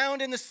was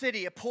found in the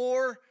city a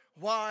poor,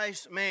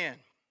 wise man.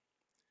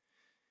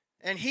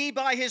 And he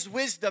by his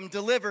wisdom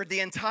delivered the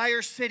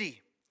entire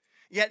city.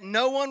 Yet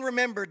no one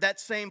remembered that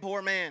same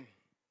poor man.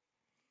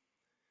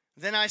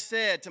 Then I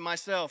said to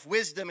myself,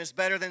 wisdom is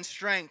better than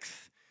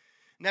strength.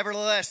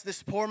 Nevertheless,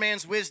 this poor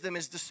man's wisdom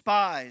is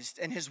despised,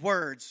 and his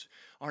words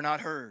are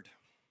not heard.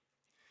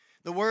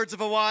 The words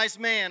of a wise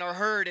man are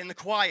heard in the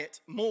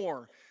quiet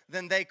more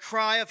than they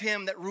cry of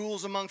him that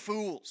rules among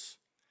fools.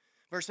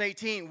 Verse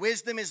 18,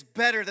 wisdom is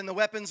better than the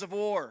weapons of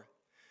war,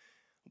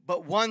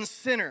 but one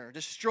sinner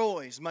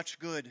destroys much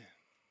good.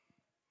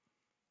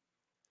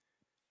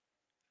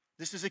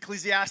 This is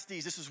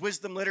Ecclesiastes. This is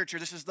wisdom literature.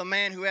 This is the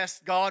man who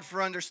asked God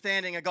for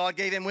understanding, and God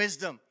gave him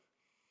wisdom.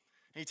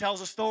 And he tells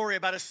a story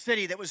about a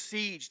city that was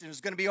sieged and was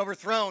going to be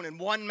overthrown, and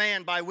one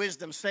man by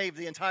wisdom saved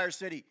the entire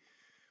city.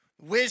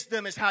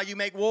 Wisdom is how you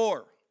make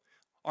war.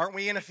 Aren't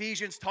we in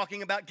Ephesians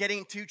talking about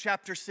getting to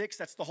chapter 6?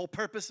 That's the whole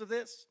purpose of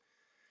this.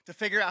 To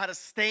figure out how to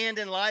stand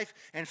in life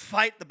and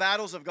fight the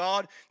battles of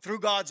God through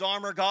God's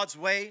armor, God's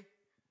way.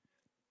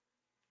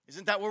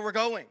 Isn't that where we're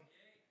going?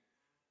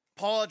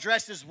 Paul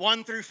addresses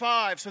 1 through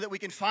 5 so that we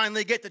can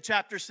finally get to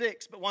chapter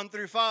 6. But 1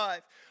 through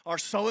 5 are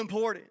so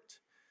important.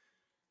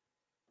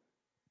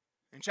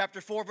 In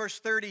chapter 4, verse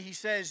 30, he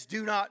says,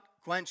 do not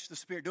quench the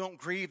Spirit. Don't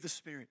grieve the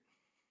Spirit.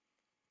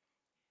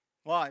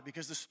 Why?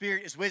 Because the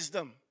Spirit is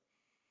wisdom.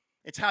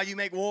 It's how you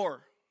make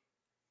war.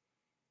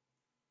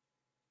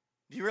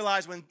 Do you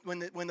realize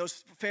when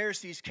those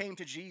Pharisees came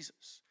to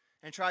Jesus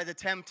and tried to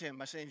tempt him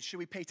by saying, should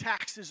we pay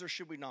taxes or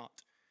should we not?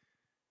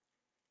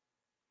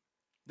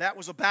 That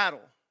was a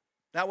battle.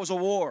 That was a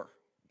war.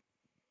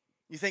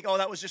 You think, oh,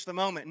 that was just a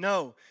moment.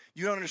 No,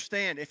 you don't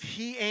understand. If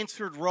he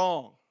answered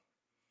wrong,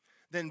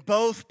 then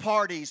both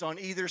parties on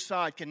either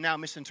side can now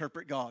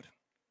misinterpret God.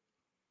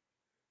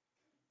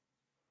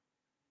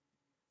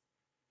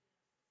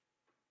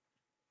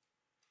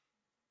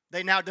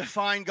 They now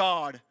define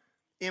God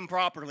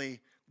improperly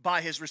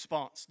by his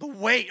response. The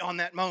weight on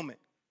that moment.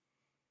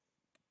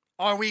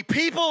 Are we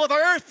people of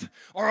earth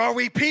or are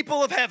we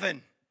people of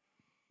heaven?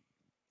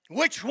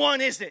 Which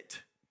one is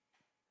it?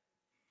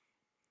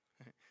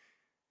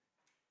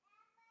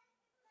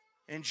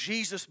 And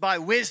Jesus, by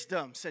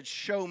wisdom, said,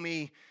 show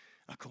me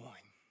a coin.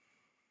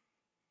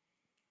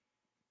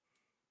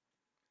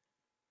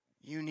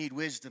 You need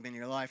wisdom in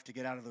your life to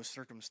get out of those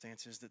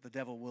circumstances that the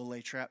devil will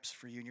lay traps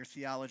for you, and your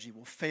theology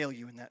will fail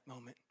you in that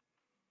moment.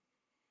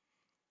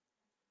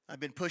 I've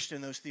been pushed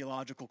in those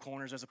theological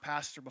corners as a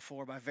pastor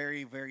before by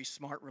very, very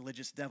smart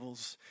religious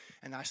devils,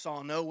 and I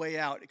saw no way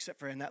out except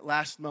for in that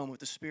last moment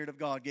the Spirit of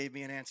God gave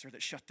me an answer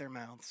that shut their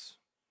mouths.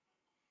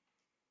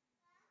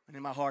 And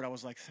in my heart I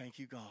was like, thank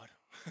you, God,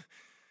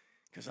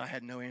 because I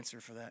had no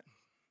answer for that.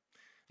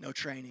 No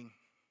training,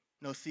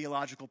 no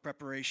theological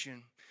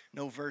preparation,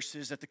 no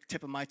verses at the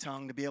tip of my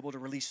tongue to be able to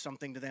release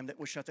something to them that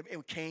would shut them.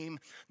 It came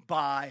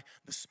by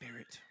the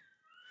Spirit.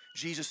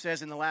 Jesus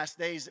says in the last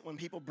days that when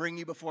people bring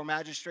you before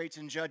magistrates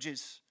and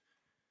judges,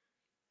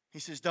 he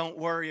says, don't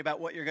worry about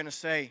what you're going to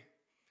say.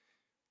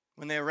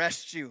 When they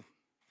arrest you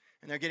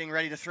and they're getting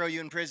ready to throw you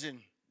in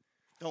prison,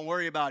 don't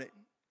worry about it.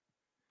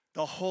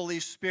 The Holy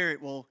Spirit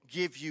will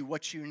give you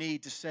what you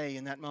need to say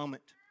in that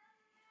moment.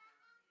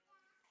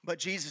 But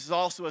Jesus is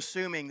also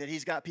assuming that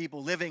he's got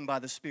people living by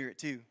the Spirit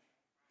too.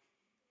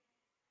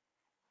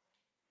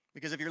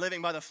 Because if you're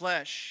living by the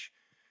flesh,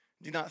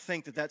 do not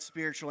think that that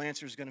spiritual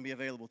answer is going to be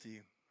available to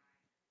you.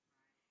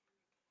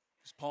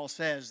 As Paul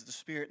says, the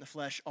Spirit and the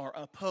flesh are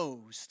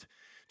opposed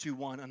to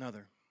one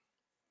another.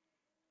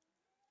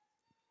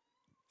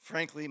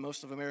 Frankly,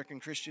 most of American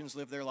Christians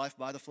live their life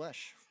by the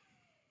flesh.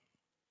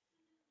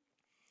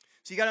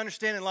 So you got to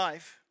understand in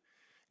life,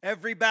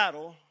 every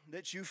battle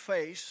that you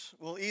face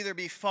will either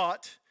be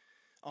fought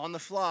on the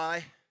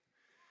fly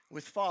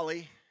with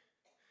folly,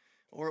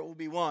 or it will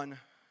be won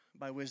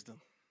by wisdom.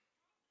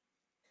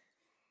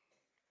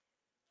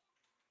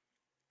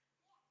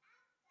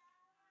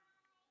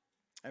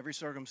 Every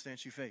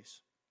circumstance you face.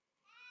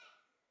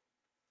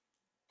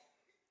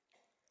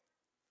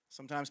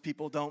 Sometimes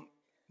people don't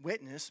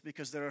witness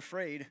because they're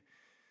afraid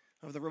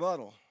of the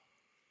rebuttal.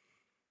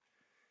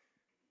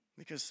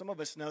 Because some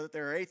of us know that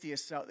there are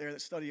atheists out there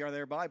that study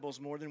their Bibles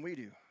more than we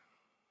do.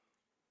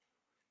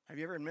 Have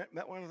you ever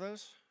met one of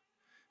those?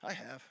 I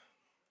have.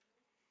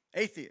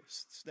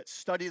 Atheists that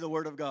study the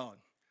Word of God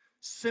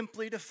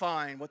simply to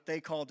find what they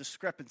call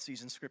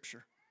discrepancies in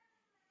Scripture.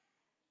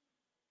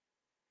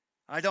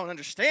 I don't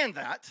understand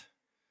that,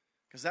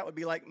 because that would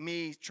be like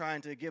me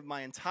trying to give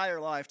my entire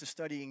life to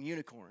studying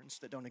unicorns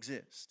that don't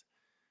exist.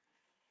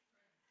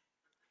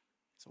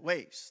 It's a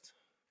waste.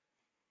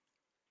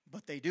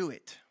 But they do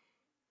it.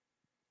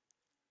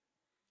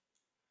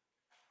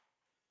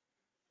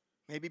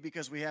 Maybe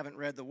because we haven't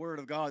read the Word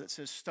of God that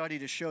says, study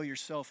to show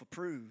yourself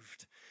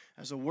approved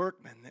as a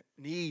workman that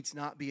needs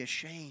not be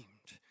ashamed,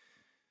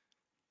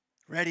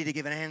 ready to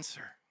give an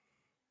answer.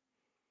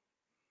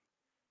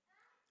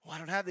 Well, I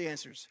don't have the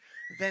answers.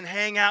 Then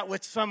hang out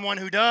with someone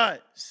who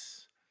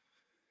does.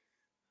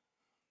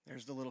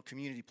 There's the little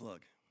community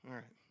plug. All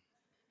right.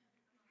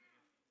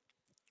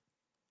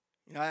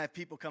 You know, I have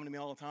people come to me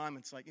all the time.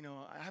 It's like,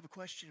 I have a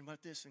question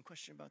about this and a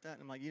question about that.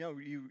 And I'm like,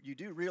 you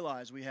do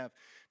realize we have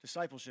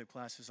discipleship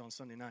classes on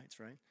Sunday nights,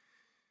 right?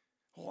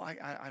 Oh, I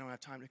don't have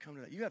time to come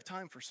to that. You have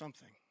time for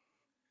something.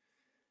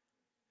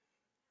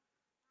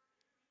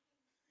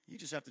 You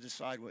just have to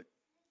decide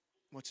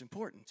what's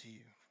important to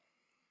you.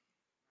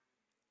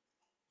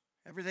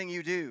 Everything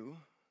you do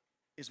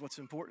is what's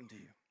important to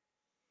you.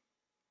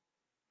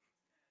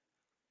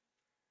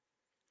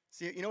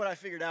 See, you know what I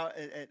figured out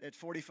at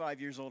 45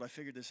 years old? I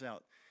figured this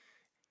out.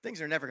 Things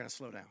are never going to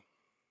slow down.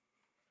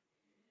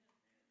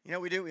 You know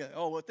what we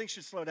do? Things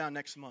should slow down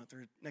next month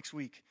or next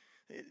week.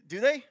 Do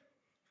they?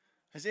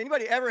 Has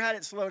anybody ever had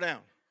it slow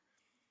down?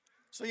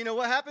 So you know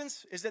what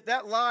happens? Is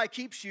that lie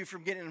keeps you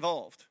from getting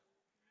involved.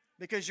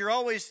 Because you're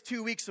always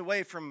 2 weeks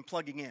away from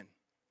plugging in.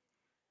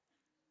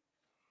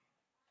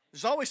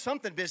 There's always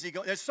something busy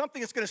going. There's something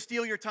that's going to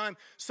steal your time,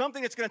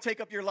 something that's going to take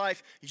up your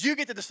life. You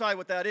get to decide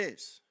what that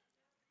is.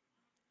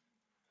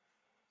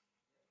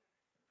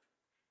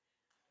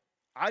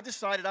 I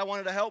decided I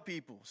wanted to help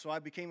people, so I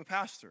became a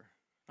pastor.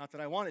 Not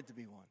that I wanted to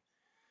be one.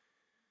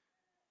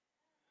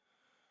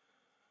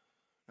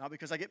 not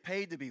because I get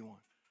paid to be one.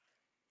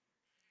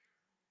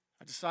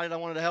 I decided I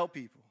wanted to help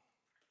people.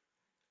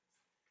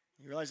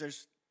 You realize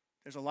there's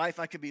a life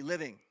I could be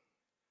living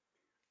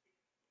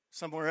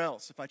somewhere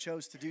else if I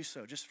chose to do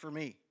so, just for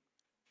me.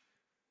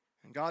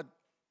 And God,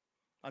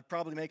 I'd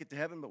probably make it to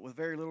heaven, but with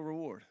very little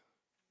reward.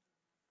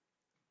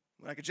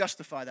 But I could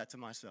justify that to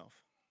myself.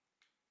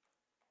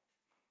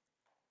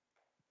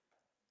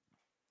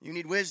 You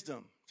need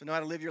wisdom to know how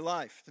to live your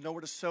life, to know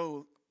where to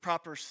sow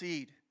proper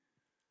seed,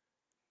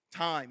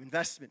 time,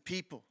 investment,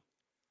 people,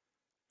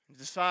 and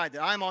decide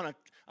that I'm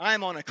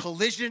on a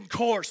collision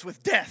course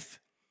with death.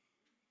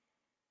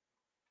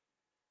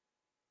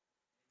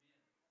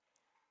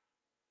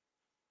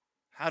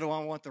 How do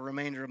I want the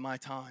remainder of my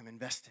time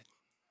invested?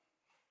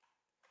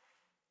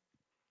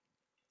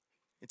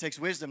 It takes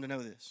wisdom to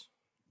know this.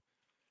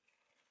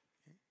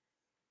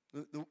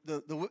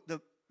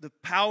 The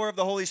power of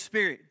the Holy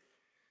Spirit.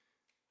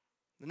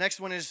 The next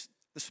one is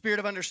the spirit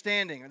of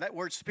understanding. Or that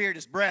word spirit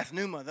is breath,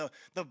 pneuma,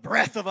 the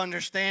breath of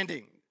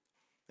understanding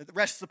that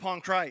rests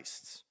upon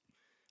Christ's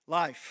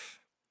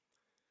life.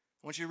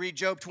 I want you to read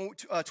Job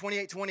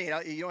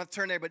 28:28. You don't have to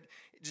turn there, but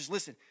just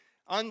listen.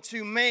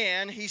 Unto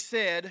man he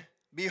said,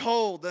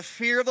 behold, the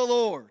fear of the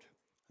Lord,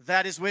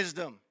 that is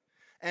wisdom.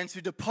 And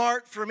to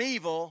depart from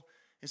evil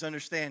is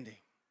understanding.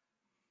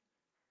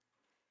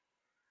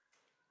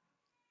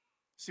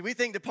 See, we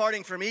think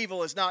departing from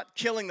evil is not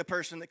killing the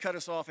person that cut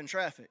us off in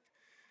traffic.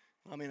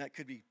 I mean, that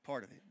could be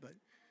part of it, but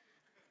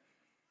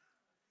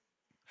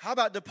how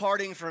about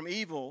departing from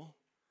evil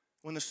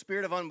when the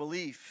spirit of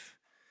unbelief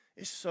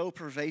is so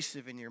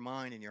pervasive in your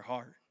mind and your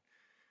heart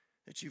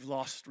that you've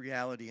lost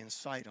reality and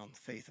sight on the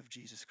faith of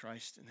Jesus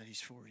Christ and that He's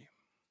for you?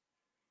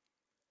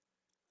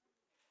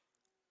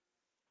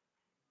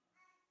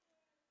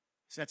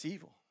 So that's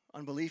evil.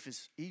 Unbelief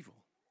is evil.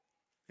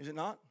 Is it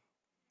not?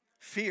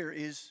 Fear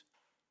is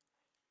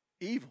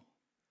evil.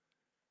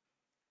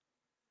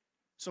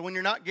 So when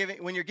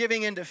you're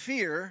giving into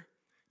fear,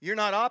 you're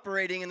not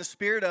operating in the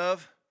spirit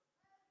of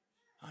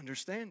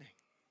understanding.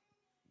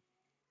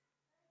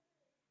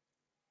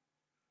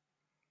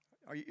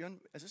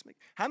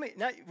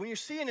 When you're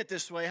seeing it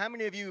this way, how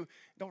many of you,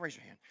 don't raise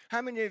your hand,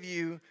 how many of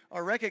you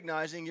are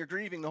recognizing you're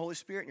grieving the Holy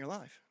Spirit in your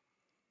life?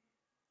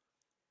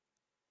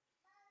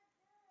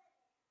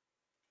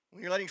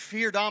 When you're letting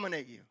fear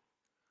dominate you,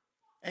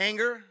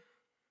 anger,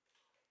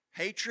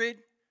 hatred,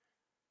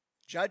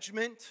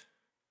 judgment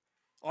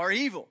are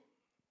evil.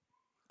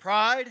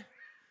 Pride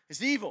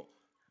is evil.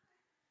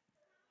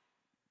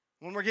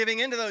 When we're giving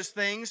into those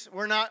things,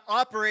 we're not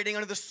operating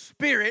under the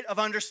spirit of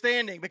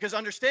understanding, because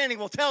understanding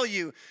will tell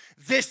you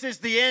this is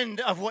the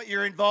end of what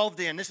you're involved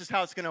in. This is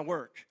how it's going to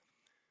work.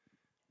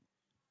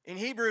 In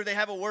Hebrew, they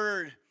have a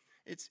word.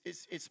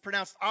 It's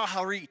pronounced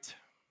aharit.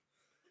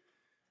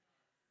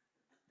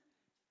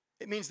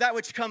 It means that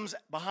which comes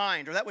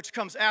behind or that which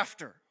comes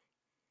after.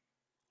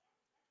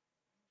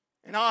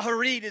 And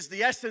aharit is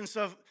the essence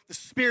of the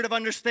spirit of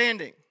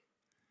understanding.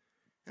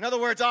 In other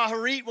words,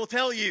 aharit will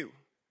tell you,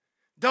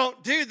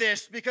 don't do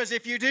this, because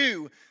if you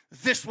do,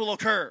 this will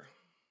occur.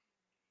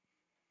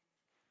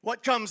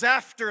 What comes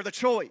after the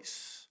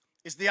choice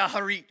is the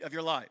aharit of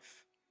your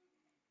life.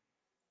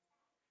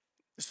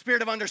 The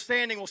spirit of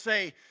understanding will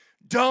say,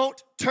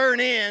 don't turn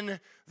in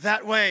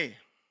that way.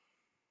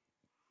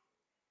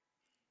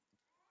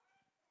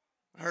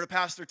 I heard a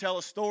pastor tell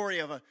a story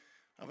of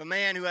a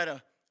man who had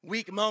a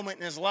weak moment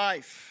in his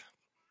life.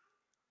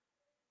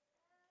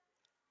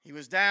 He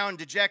was down,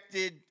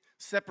 dejected,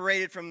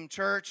 separated from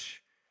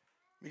church,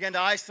 began to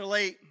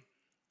isolate.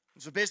 He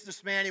was a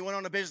businessman. He went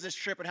on a business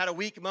trip and had a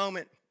weak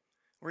moment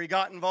where he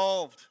got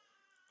involved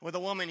with a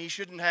woman he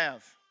shouldn't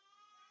have.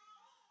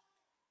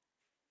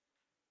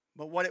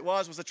 But what it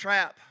was a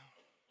trap.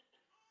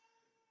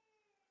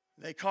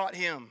 They caught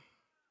him,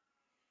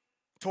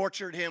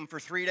 tortured him for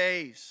 3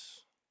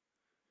 days.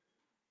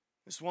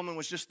 This woman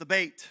was just the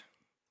bait.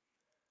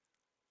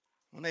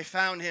 When they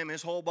found him,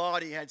 his whole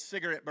body had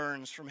cigarette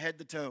burns from head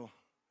to toe,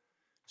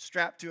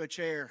 strapped to a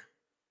chair,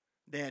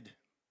 dead.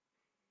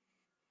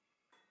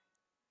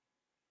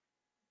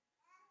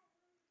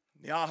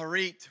 The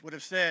aharit would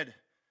have said,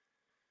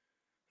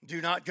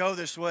 do not go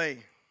this way.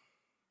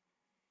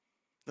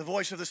 The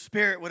voice of the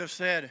Spirit would have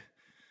said,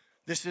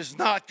 this is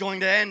not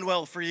going to end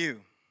well for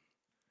you.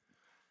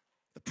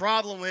 The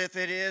problem with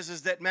it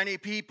is that many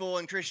people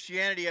in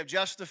Christianity have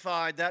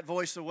justified that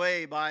voice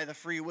away by the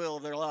free will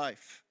of their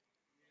life.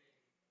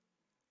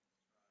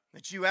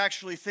 That you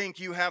actually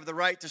think you have the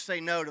right to say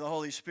no to the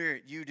Holy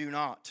Spirit. You do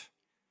not.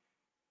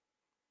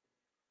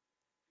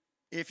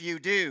 If you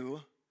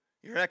do,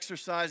 you're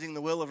exercising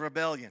the will of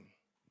rebellion,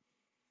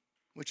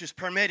 which is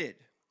permitted,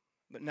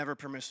 but never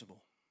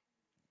permissible.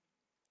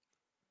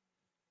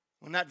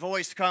 When that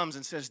voice comes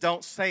and says,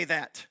 don't say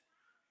that,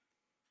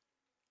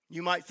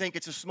 you might think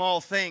it's a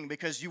small thing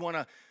because you want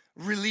to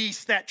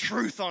release that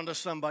truth onto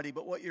somebody,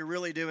 but what you're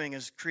really doing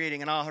is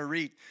creating an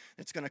aharit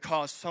that's going to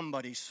cause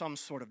somebody some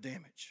sort of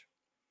damage.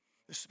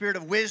 The spirit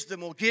of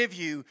wisdom will give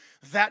you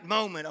that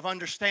moment of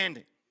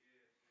understanding.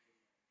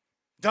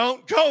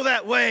 Don't go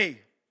that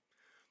way.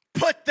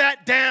 Put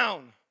that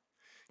down.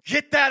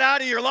 Get that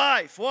out of your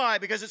life. Why?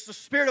 Because it's the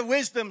spirit of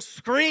wisdom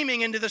screaming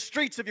into the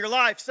streets of your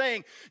life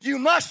saying, you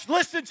must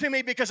listen to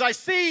me because I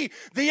see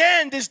the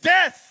end is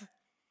death.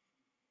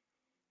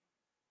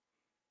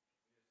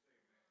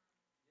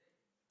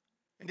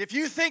 And if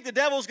you think the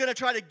devil's going to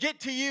try to get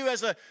to you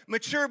as a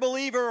mature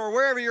believer or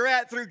wherever you're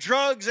at through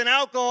drugs and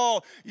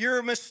alcohol,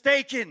 you're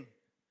mistaken.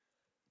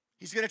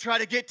 He's going to try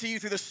to get to you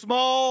through the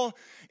small,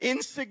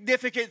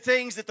 insignificant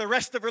things that the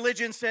rest of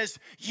religion says,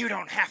 you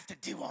don't have to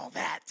do all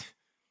that.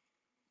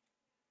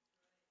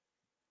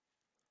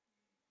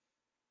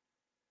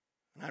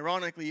 And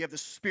ironically, you have the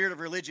spirit of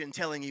religion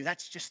telling you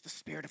that's just the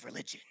spirit of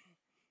religion.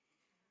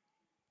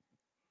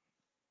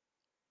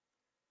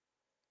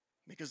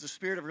 Because the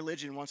spirit of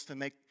religion wants to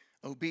make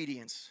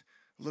obedience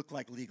look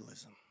like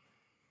legalism.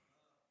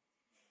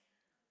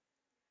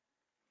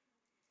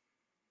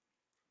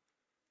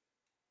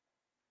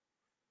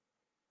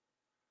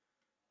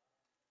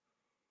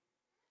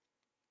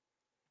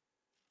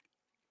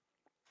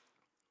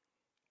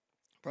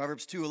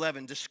 Proverbs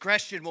 2:11,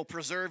 discretion will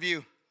preserve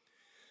you.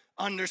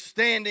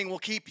 Understanding will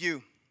keep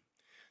you,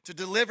 to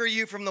deliver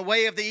you from the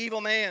way of the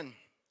evil man,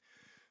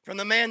 from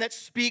the man that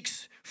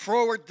speaks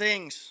forward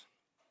things.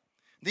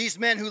 These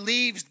men who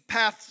leave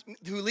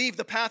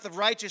the path of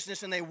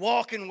righteousness and they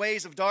walk in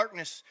ways of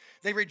darkness.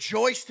 They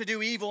rejoice to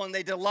do evil and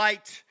they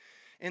delight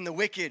in the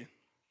wicked,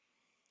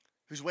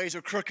 whose ways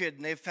are crooked,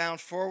 and they've found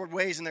forward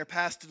ways in their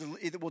past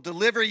that will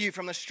deliver you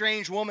from the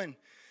strange woman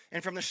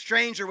and from the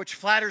stranger which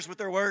flatters with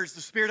their words. The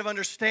spirit of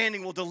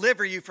understanding will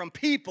deliver you from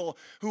people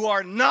who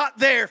are not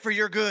there for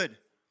your good.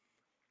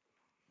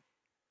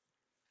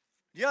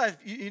 Yeah,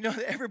 you know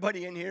that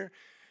everybody in here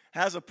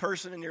has a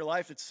person in your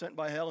life that's sent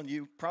by hell and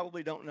you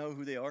probably don't know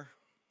who they are.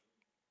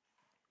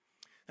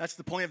 That's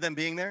the point of them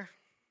being there,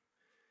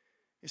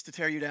 is to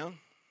tear you down.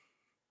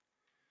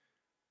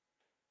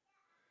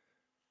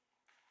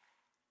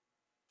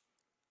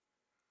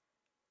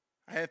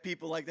 I have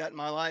people like that in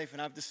my life, and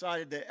I've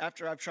decided that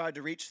after I've tried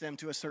to reach them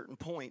to a certain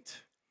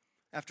point,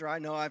 after I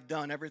know I've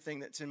done everything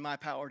that's in my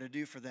power to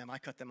do for them, I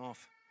cut them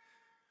off.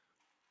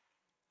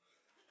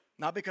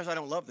 Not because I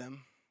don't love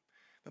them,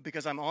 but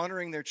because I'm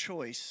honoring their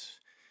choice,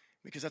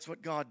 because that's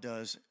what God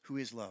does, who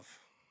is love.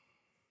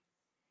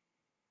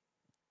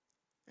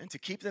 And to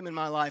keep them in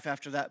my life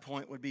after that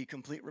point would be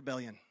complete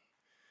rebellion,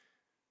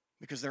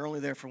 because they're only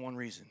there for one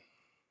reason.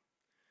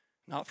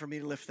 Not for me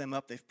to lift them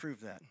up, they've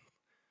proved that.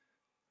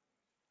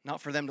 Not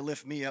for them to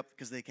lift me up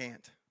because they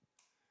can't.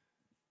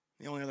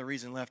 The only other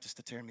reason left is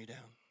to tear me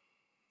down.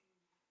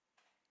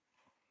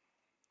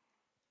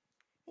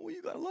 Well,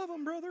 you got to love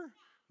them, brother.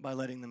 By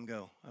letting them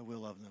go, I will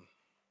love them.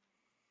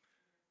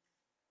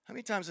 How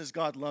many times has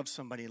God loved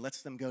somebody and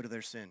lets them go to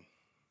their sin?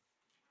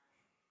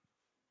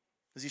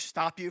 Does he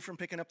stop you from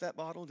picking up that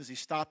bottle? Does he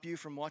stop you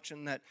from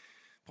watching that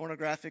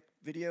pornographic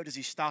video? Does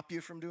he stop you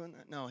from doing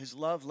that? No, his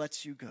love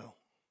lets you go.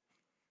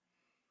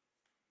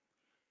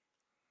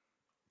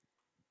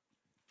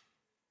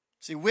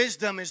 See,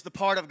 wisdom is the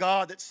part of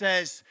God that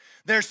says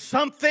there's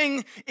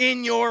something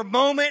in your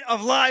moment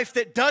of life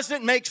that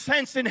doesn't make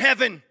sense in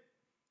heaven.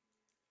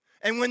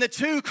 And when the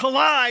two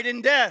collide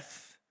in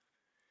death,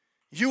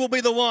 you will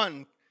be the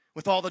one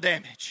with all the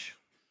damage.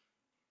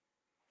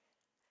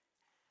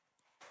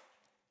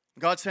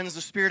 God sends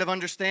the spirit of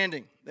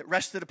understanding that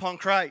rested upon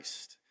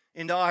Christ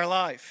into our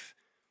life.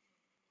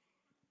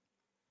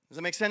 Does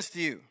that make sense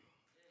to you?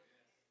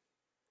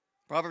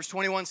 Proverbs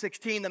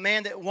 21:16, the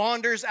man that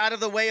wanders out of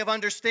the way of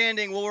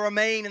understanding will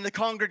remain in the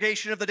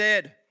congregation of the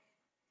dead.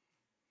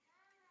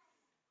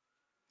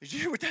 Did you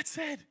hear what that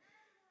said?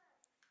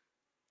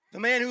 The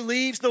man who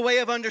leaves the way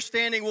of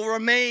understanding will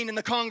remain in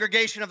the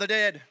congregation of the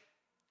dead.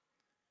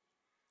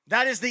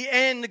 That is the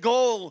end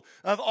goal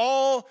of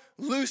all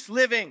loose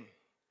living.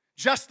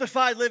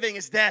 Justified living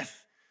is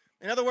death.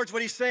 In other words,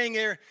 what he's saying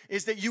here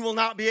is that you will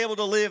not be able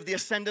to live the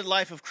ascended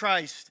life of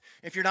Christ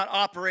if you're not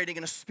operating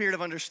in a spirit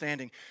of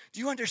understanding. Do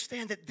you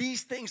understand that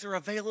these things are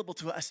available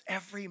to us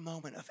every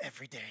moment of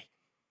every day?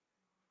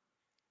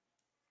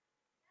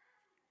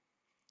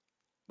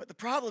 But the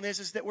problem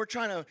is that we're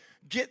trying to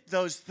get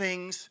those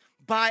things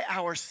by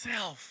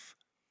ourselves.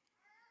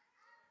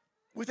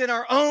 Within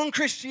our own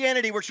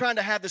Christianity, we're trying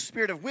to have the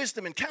spirit of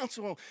wisdom and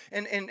counsel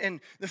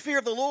and the fear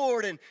of the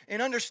Lord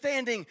and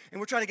understanding, and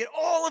we're trying to get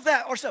all of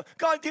that ourselves.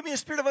 God, give me a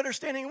spirit of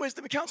understanding and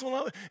wisdom and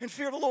counsel and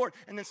fear of the Lord.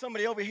 And then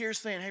somebody over here is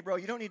saying, hey, bro,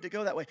 you don't need to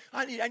go that way.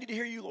 I need to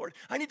hear you, Lord.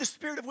 I need the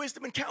spirit of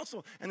wisdom and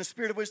counsel. And the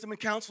spirit of wisdom and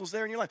counsel is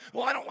there, and you're like,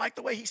 well, I don't like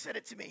the way he said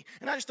it to me,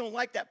 and I just don't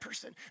like that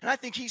person, and I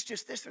think he's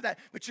just this or that.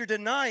 But you're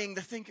denying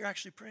the thing you're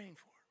actually praying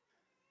for.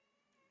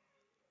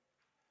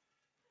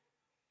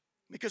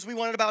 Because we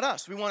want it about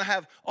us. We want to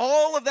have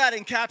all of that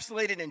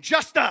encapsulated in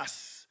just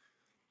us.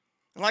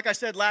 And like I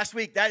said last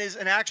week, that is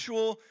an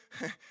actual,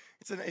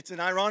 it's an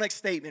ironic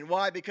statement.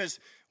 Why?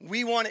 Because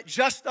we want it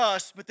just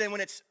us, but then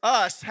when it's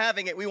us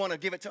having it, we want to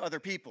give it to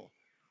other people.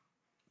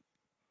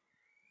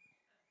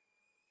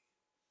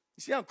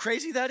 You see how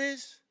crazy that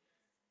is?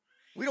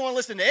 We don't want to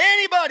listen to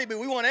anybody, but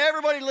we want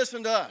everybody to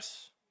listen to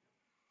us.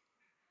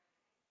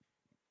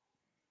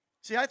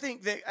 See, I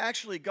think that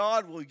actually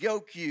God will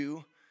yoke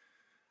you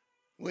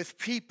with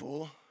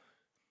people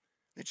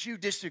that you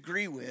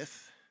disagree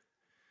with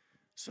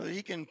so that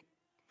he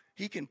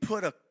can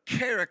put a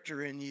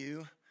character in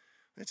you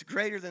that's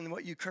greater than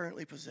what you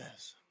currently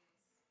possess.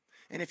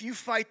 And if you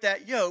fight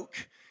that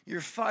yoke, you're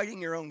fighting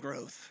your own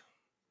growth.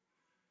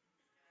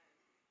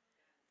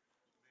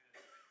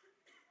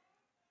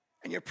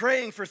 And you're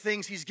praying for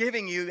things he's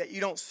giving you that you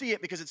don't see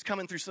it because it's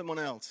coming through someone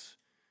else.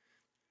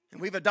 And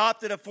we've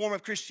adopted a form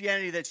of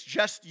Christianity that's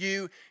just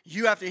you.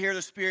 You have to hear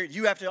the Spirit.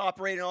 You have to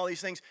operate in all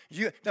these things.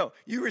 You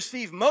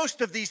receive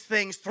most of these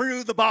things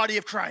through the body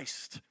of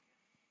Christ.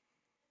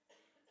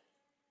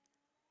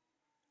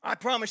 I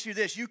promise you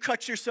this, you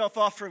cut yourself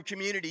off from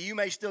community, you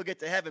may still get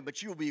to heaven,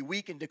 but you will be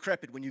weak and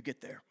decrepit when you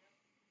get there.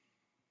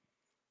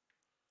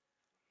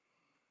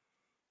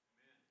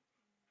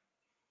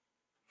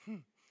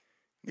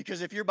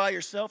 Because if you're by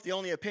yourself, the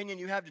only opinion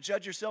you have to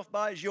judge yourself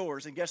by is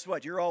yours, and guess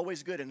what? You're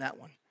always good in that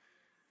one.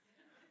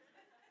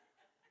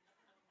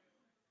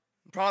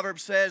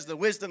 Proverbs says, the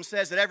wisdom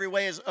says that every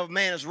way of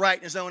man is right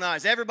in his own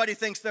eyes. Everybody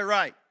thinks they're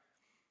right.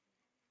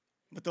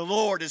 But the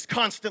Lord is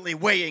constantly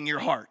weighing your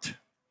heart.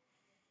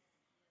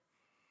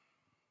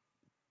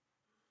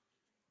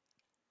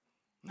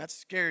 That's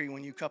scary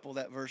when you couple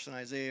that verse in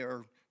Isaiah,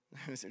 or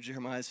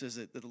Jeremiah says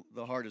that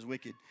the heart is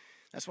wicked.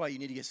 That's why you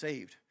need to get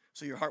saved,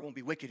 so your heart won't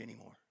be wicked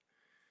anymore.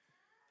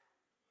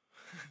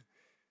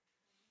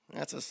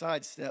 That's a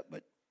sidestep,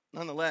 but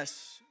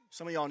nonetheless,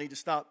 some of y'all need to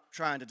stop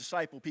trying to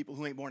disciple people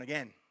who ain't born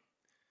again.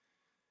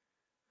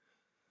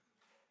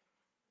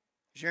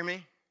 You hear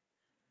me?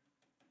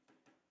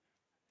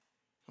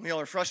 Some of y'all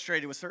are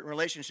frustrated with certain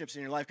relationships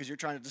in your life because you're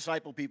trying to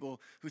disciple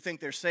people who think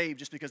they're saved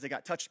just because they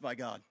got touched by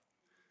God.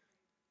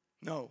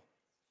 No.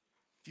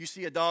 If you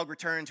see a dog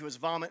return to his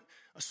vomit,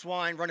 a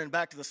swine running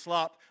back to the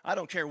slop, I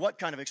don't care what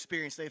kind of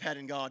experience they've had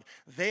in God,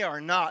 they are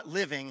not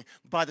living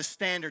by the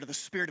standard of the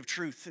Spirit of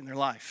truth in their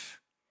life.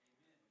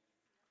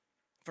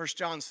 1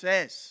 John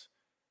says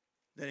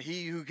that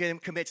he who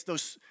commits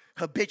those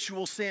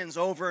habitual sins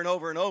over and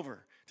over and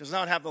over does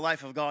not have the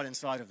life of God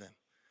inside of them.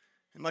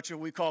 And much of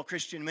what we call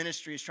Christian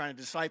ministry is trying to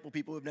disciple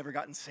people who have never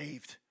gotten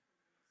saved.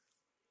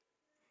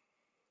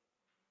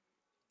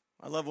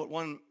 I love what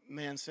one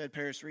man said,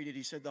 Paris Reed.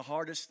 He said, the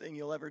hardest thing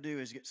you'll ever do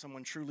is get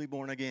someone truly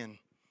born again.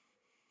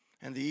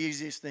 And the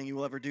easiest thing you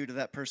will ever do to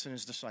that person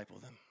is disciple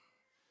them.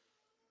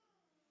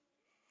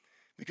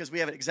 Because we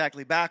have it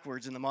exactly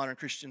backwards in the modern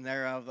Christian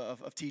era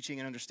of teaching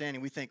and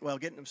understanding. We think, well,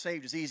 getting them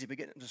saved is easy, but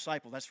getting them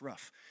discipled, that's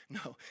rough.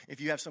 No, if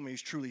you have somebody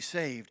who's truly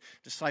saved,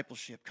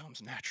 discipleship comes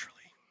naturally.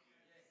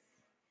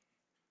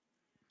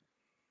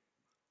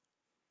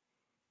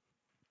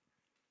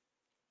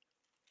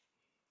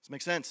 Does it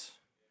make sense?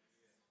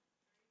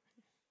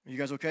 Are you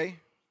guys okay?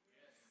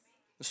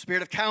 The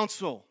spirit of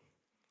counsel.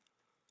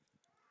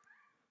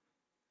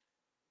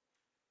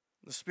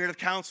 The spirit of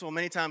counsel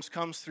many times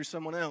comes through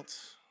someone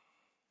else.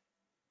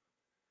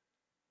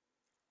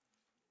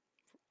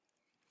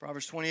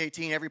 Proverbs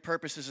 20:18, every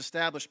purpose is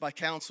established by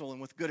counsel,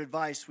 and with good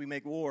advice we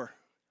make war.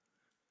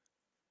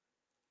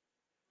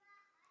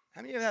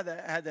 How many of you have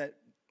had that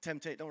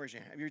temptation? Don't raise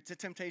your hand. Have your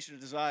temptation or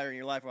desire in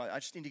your life where I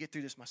just need to get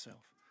through this myself?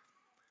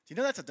 Do you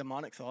know that's a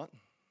demonic thought?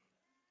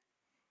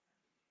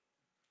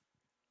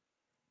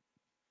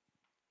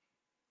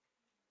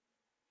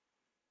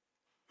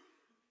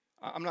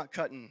 I'm not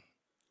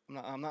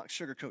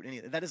sugarcoating any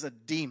of that. That is a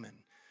demon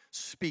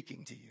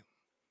speaking to you.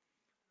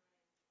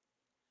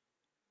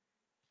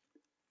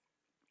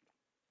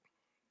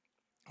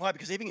 Why?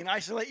 Because if he can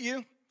isolate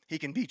you, he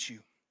can beat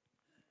you.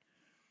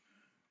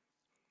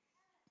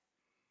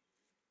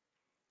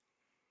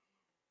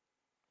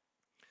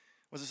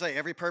 What does it say?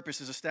 Every purpose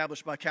is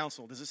established by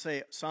counsel. Does it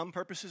say some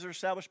purposes are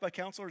established by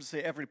counsel, or does it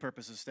say every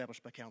purpose is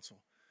established by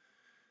counsel?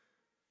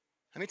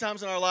 How many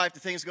times in our life do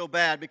things go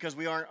bad because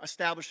we aren't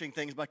establishing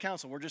things by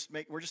counsel? We're just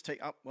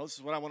taking, well, this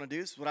is what I want to do.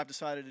 This is what I've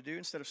decided to do.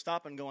 Instead of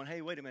stopping and going,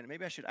 hey, wait a minute.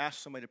 Maybe I should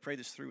ask somebody to pray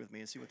this through with me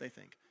and see what they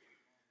think.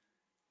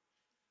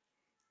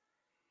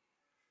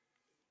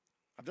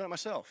 I've done it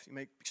myself. You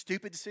make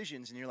stupid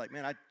decisions and you're like,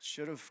 man, I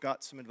should have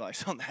got some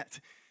advice on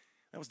that.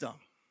 That was dumb.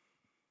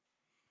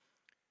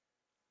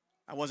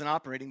 I wasn't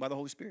operating by the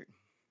Holy Spirit.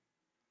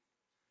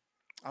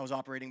 I was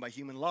operating by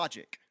human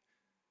logic.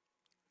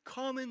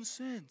 Common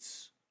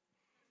sense.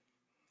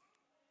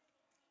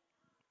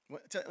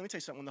 Let me tell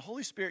you something. When the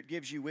Holy Spirit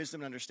gives you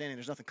wisdom and understanding,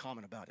 there's nothing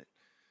common about it.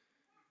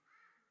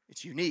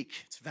 It's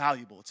unique. It's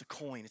valuable. It's a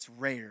coin. It's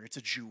rare. It's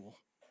a jewel.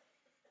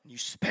 And you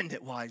spend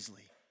it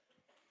wisely.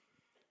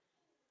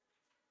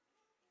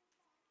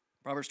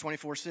 Proverbs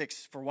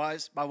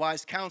 24:6. By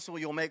wise counsel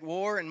you'll make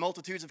war, and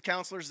multitudes of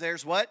counselors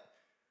there's what?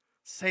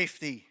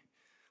 Safety.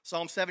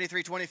 Psalm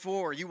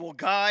 73:24. You will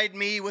guide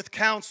me with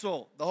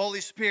counsel, the Holy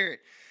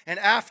Spirit, and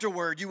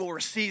afterward you will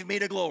receive me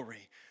to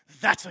glory.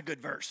 That's a good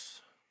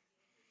verse.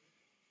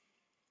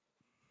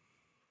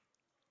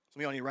 Some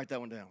of y'all need to write that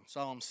one down.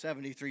 Psalm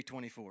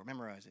 73:24.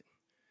 Memorize it.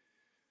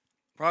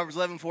 Proverbs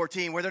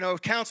 11:14. Where there no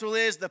counsel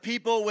is, the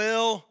people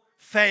will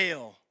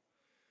fail.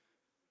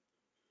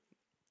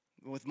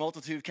 With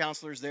multitude of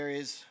counselors, there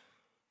is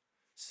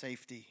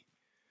safety.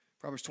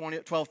 Proverbs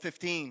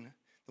 12:15.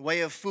 The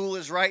way of fool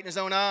is right in his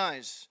own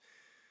eyes,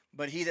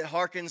 but he that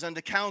hearkens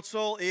unto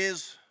counsel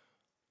is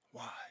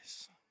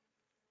wise.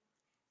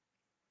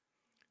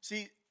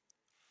 See,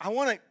 I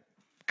want to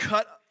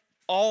cut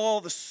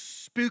all the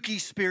spooky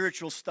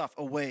spiritual stuff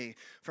away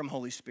from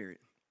Holy Spirit.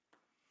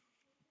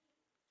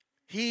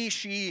 He,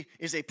 she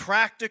is a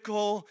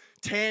practical,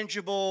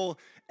 tangible,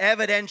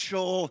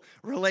 evidential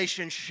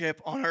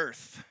relationship on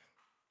earth.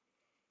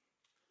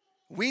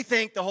 We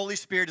think the Holy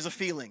Spirit is a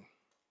feeling.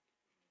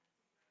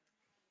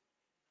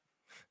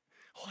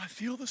 Oh, I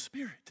feel the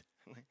Spirit.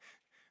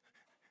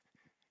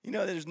 You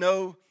know, there's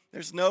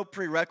no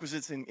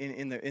prerequisites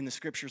in the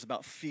scriptures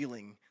about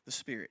feeling the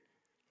Spirit.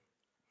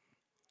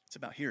 It's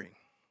about hearing.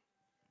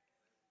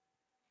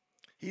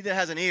 He that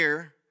has an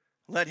ear,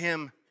 let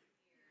him,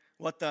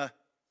 what the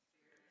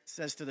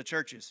says to the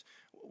churches.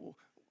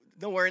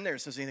 Nowhere in there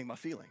it says anything about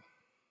feeling.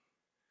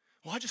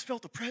 Well, I just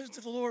felt the presence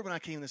of the Lord when I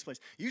came to this place.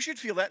 You should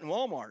feel that in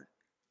Walmart.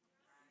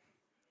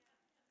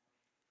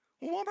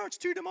 Well, Walmart's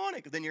too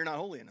demonic. Then you're not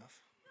holy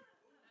enough.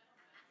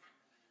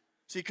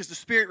 See, because the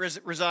Spirit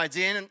resides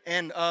in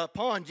and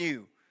upon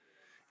you,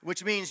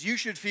 which means you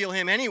should feel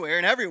Him anywhere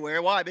and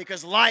everywhere. Why?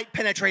 Because light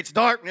penetrates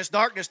darkness.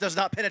 Darkness does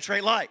not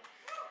penetrate light.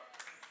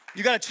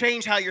 You got to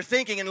change how you're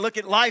thinking and look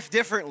at life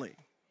differently.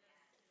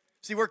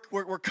 See,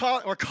 we're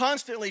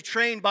constantly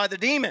trained by the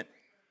demon.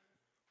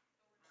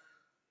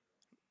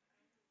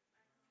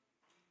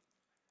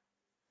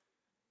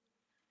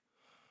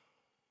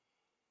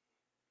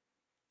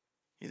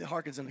 He that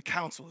hearkens unto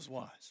counsel is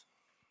wise.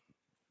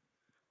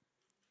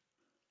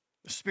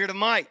 The spirit of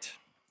might.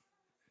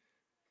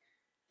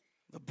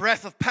 The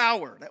breath of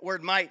power. That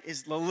word might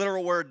is the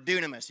literal word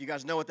dunamis. You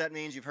guys know what that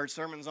means. You've heard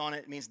sermons on it.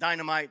 It means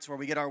dynamite. It's where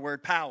we get our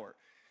word power.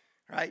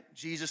 Right?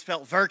 Jesus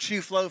felt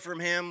virtue flow from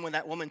him when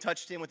that woman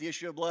touched him with the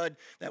issue of blood.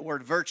 That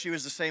word virtue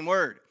is the same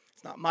word.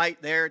 It's not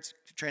might there. It's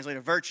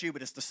translated virtue,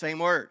 but it's the same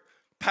word.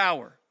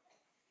 Power.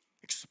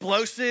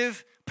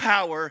 Explosive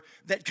power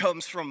that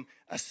comes from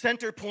a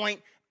center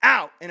point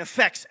out and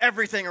affects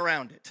everything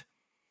around it.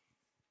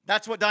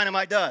 That's what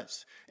dynamite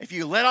does. If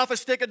you let off a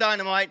stick of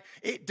dynamite,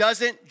 it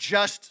doesn't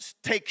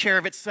just take care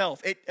of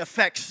itself. It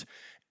affects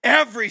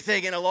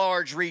everything in a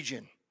large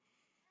region.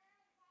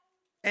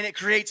 And it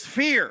creates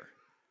fear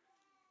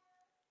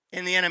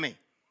in the enemy.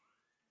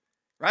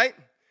 Right?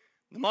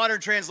 The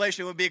modern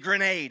translation would be a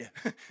grenade.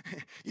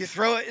 You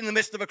throw it in the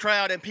midst of a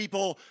crowd and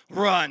people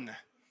run.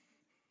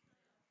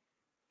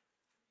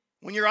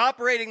 When you're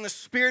operating the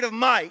spirit of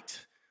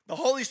might, the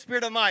Holy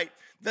Spirit of might,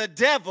 the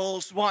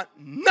devils want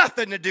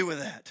nothing to do with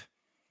that.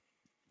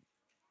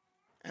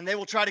 And they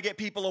will try to get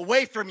people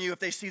away from you if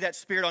they see that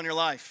spirit on your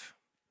life.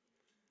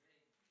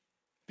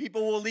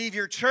 People will leave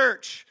your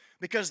church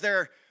because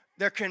they're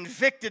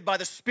convicted by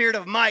the spirit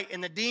of might,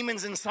 and the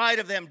demons inside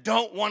of them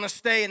don't want to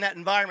stay in that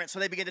environment. So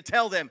they begin to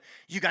tell them,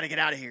 you got to get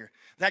out of here.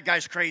 That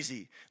guy's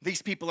crazy.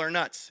 These people are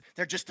nuts.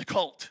 They're just a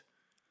cult.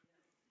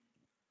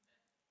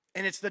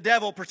 And it's the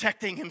devil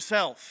protecting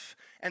himself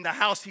and the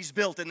house he's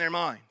built in their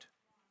mind.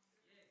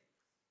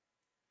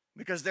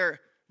 Because they're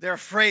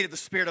afraid of the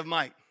spirit of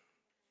might.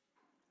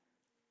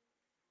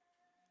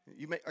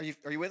 Are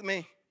you with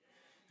me?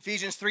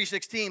 Ephesians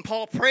 3:16,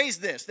 Paul prays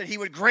this, that he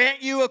would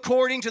grant you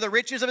according to the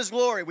riches of his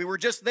glory. We were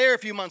just there a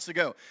few months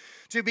ago.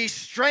 To be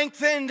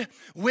strengthened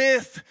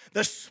with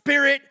the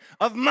spirit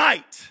of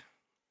might.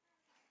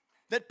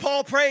 That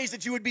Paul prays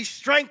that you would be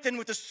strengthened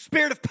with the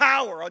spirit of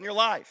power on your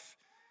life.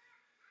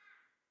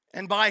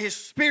 And by his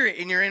spirit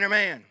in your inner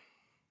man.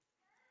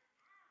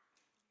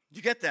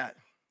 You get that?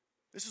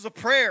 This is a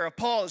prayer of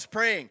Paul is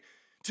praying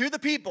to the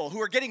people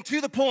who are getting to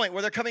the point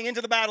where they're coming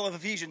into the battle of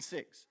Ephesians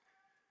 6.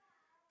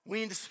 We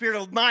need the spirit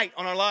of might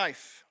on our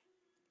life.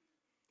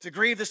 To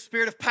grieve the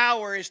spirit of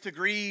power is to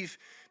grieve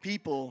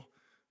people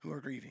who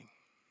are grieving.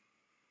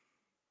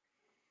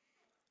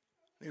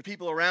 There are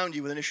people around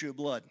you with an issue of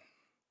blood.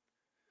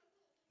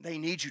 They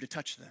need you to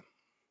touch them.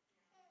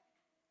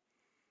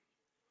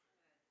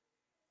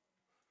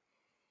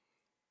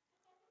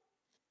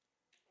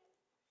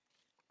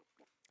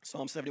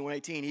 Psalm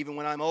 71:18, even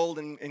when I'm old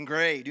and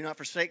gray, do not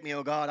forsake me,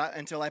 O God,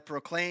 until I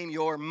proclaim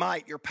your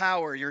might, your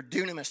power, your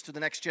dunamis to the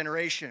next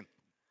generation.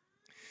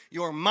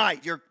 Your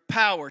might, your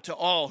power to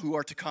all who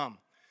are to come.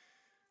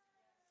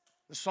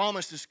 The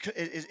psalmist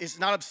is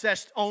not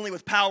obsessed only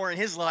with power in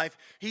his life.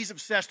 He's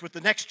obsessed with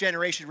the next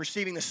generation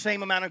receiving the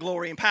same amount of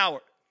glory and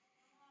power.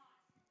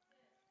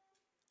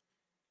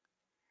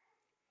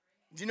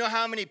 Do you know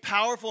how many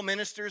powerful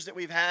ministers that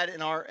we've had in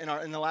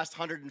the last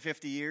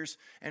 150 years?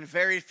 And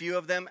very few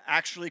of them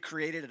actually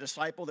created a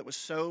disciple that was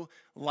so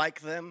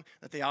like them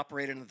that they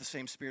operated under the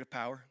same spirit of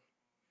power.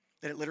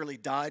 That it literally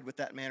died with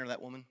that man or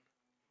that woman.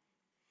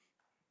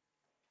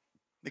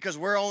 Because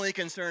we're only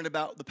concerned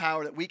about the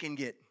power that we can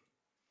get.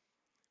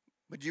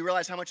 But do you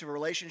realize how much of a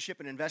relationship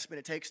and investment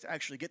it takes to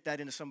actually get that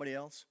into somebody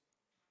else?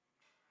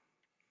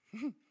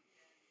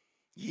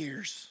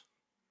 Years.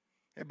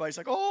 Everybody's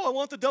like, oh, I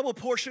want the double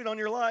portion on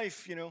your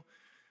life, you know.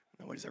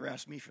 Nobody's ever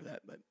asked me for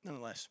that, but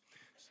nonetheless,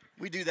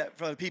 we do that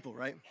for other people,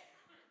 right?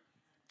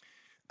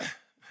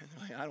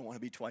 I don't want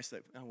to be twice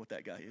that. I don't know what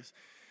that guy is.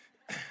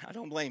 I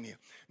don't blame you.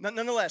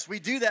 Nonetheless, we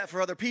do that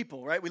for other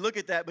people, right? We look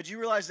at that, but you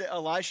realize that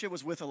Elisha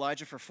was with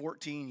Elijah for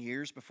 14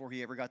 years before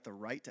he ever got the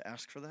right to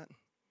ask for that?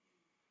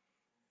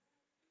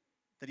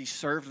 That he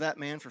served that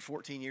man for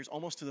 14 years,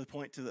 almost to the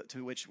point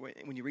to which,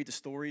 when you read the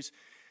stories,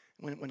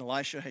 when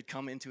Elisha had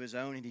come into his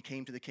own and he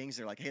came to the kings,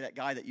 they're like, hey, that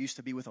guy that used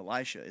to be with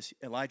Elijah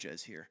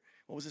is here.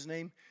 What was his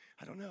name?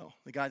 I don't know.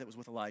 The guy that was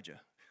with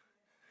Elijah.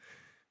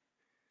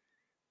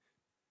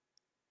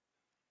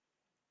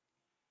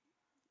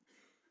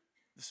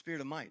 The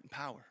spirit of might and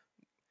power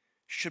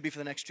should be for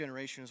the next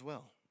generation as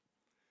well.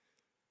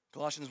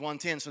 Colossians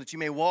 1:10, so that you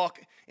may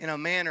walk in a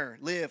manner,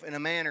 live in a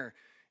manner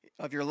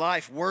of your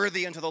life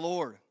worthy unto the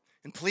Lord,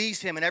 and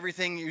please him in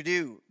everything you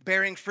do,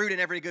 bearing fruit in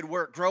every good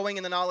work, growing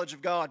in the knowledge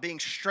of God, being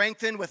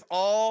strengthened with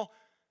all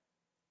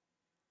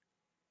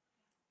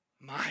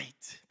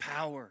might,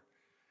 power,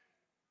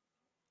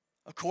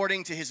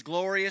 according to his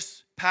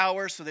glorious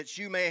power, so that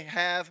you may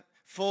have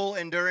full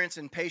endurance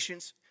and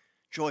patience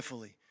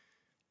joyfully.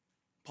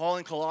 Paul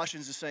in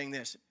Colossians is saying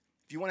this: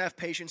 if you want to have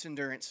patience,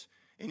 endurance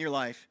in your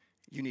life,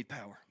 you need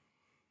power.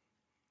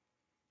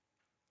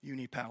 You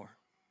need power.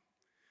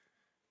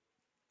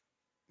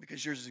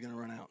 Because yours is going to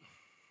run out.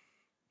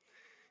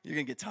 You're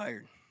going to get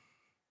tired.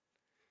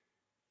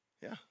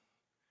 Yeah?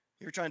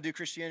 You ever trying to do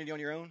Christianity on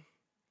your own?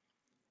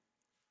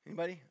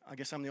 Anybody? I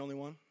guess I'm the only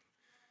one.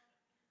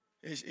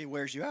 It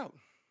wears you out.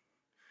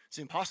 It's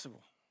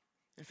impossible.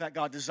 In fact,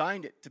 God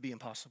designed it to be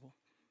impossible.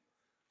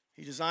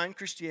 He designed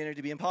Christianity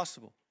to be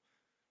impossible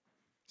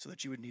so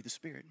that you would need the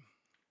Spirit.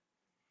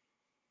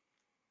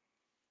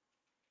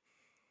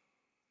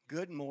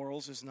 Good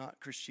morals is not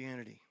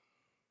Christianity.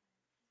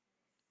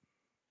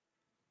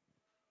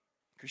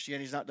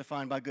 Christianity is not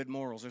defined by good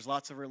morals. There's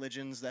lots of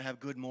religions that have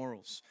good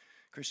morals.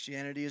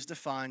 Christianity is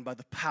defined by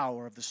the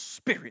power of the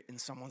Spirit in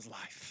someone's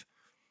life.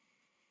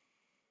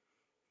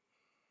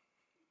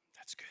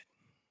 That's good.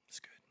 That's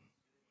good.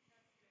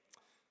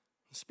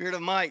 The Spirit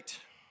of might.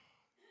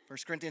 1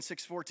 Corinthians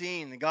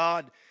 6:14, the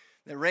God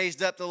that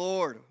raised up the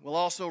Lord will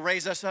also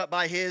raise us up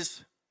by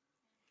his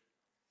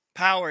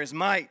power, his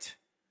might,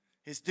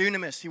 his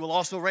dunamis. He will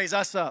also raise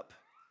us up.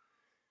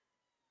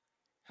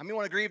 How many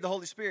want to grieve the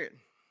Holy Spirit?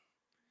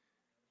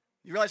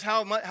 You realize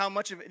how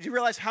much of it? Do you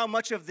realize how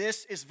much of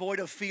this is void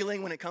of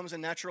feeling when it comes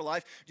in natural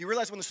life? Do you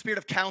realize when the spirit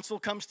of counsel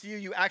comes to you,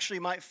 you actually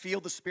might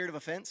feel the spirit of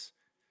offense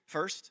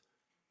first?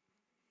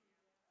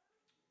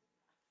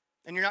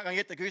 And you're not going to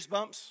get the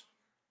goosebumps?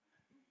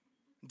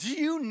 Do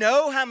you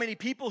know how many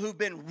people who've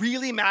been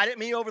really mad at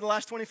me over the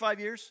last 25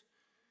 years?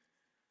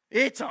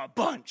 It's a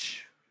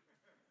bunch.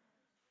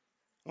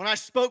 When I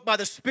spoke by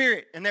the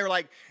Spirit, and they were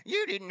like,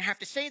 you didn't have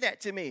to say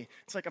that to me.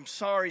 It's like, I'm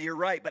sorry, you're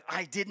right, but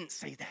I didn't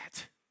say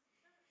that.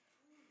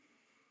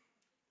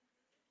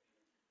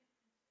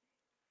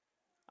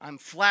 I'm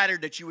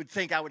flattered that you would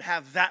think I would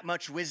have that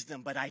much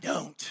wisdom, but I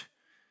don't.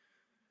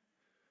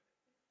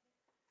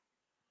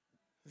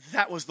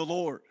 That was the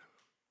Lord.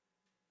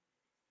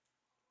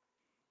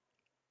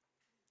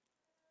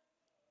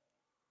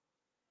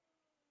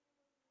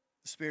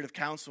 The spirit of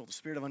counsel, the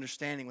spirit of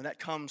understanding, when that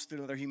comes through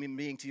another human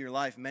being to your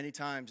life, many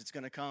times it's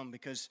going to come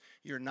because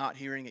you're not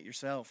hearing it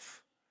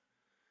yourself.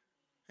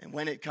 And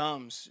when it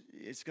comes,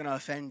 it's going to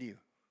offend you.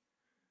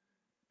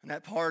 And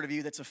that part of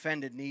you that's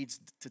offended needs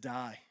to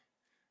die.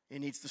 It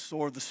needs the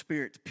sword of the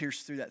Spirit to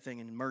pierce through that thing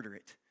and murder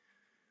it,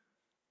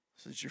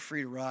 so that you're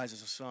free to rise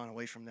as a son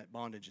away from that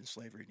bondage and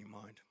slavery in your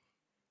mind.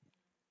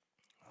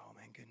 Oh,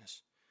 man,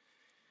 goodness.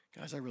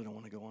 Guys, I really don't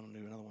want to go on and do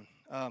another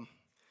one.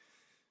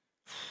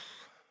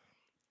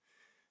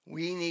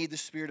 We need the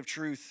Spirit of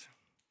truth.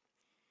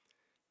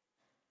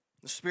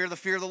 The Spirit of the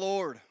fear of the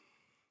Lord.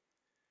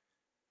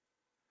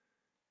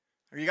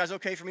 Are you guys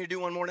okay for me to do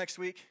one more next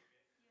week?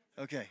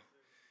 Okay.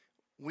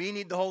 We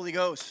need the Holy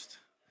Ghost.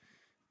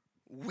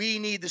 We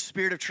need the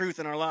Spirit of truth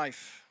in our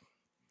life.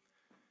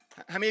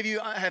 How many of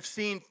you have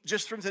seen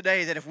just from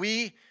today that if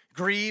we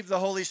grieve the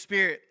Holy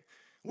Spirit,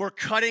 we're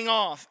cutting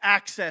off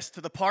access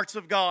to the parts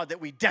of God that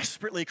we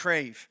desperately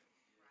crave?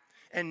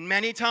 And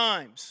many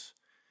times,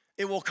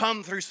 it will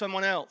come through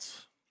someone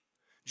else,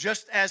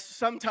 just as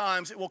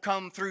sometimes it will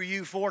come through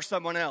you for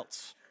someone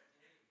else.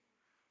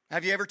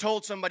 Have you ever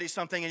told somebody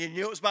something and you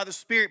knew it was by the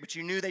Spirit, but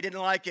you knew they didn't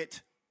like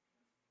it?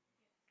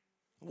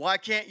 Why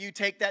can't you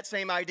take that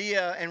same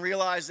idea and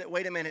realize that,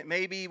 wait a minute,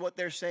 maybe what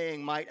they're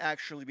saying might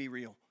actually be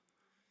real?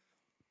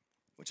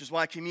 Which is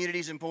why community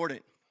is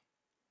important.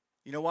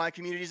 You know why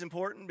community is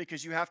important?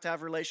 Because you have to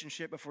have a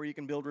relationship before you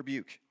can build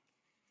rebuke.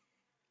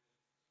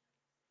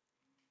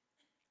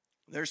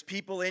 There's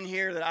people in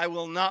here that I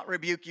will not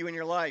rebuke you in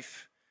your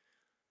life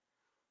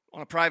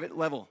on a private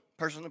level,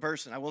 person to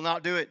person. I will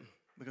not do it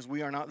because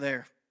we are not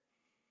there.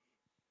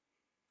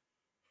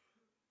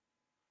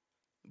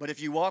 But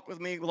if you walk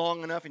with me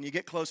long enough and you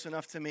get close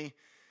enough to me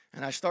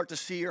and I start to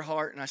see your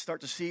heart and I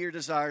start to see your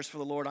desires for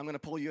the Lord, I'm going to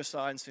pull you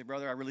aside and say,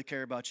 brother, I really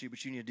care about you,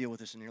 but you need to deal with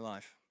this in your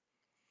life.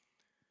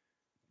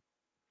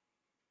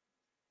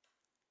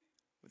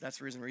 But that's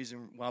the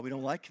reason why we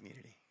don't like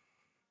community.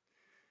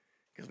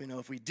 Because we know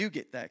if we do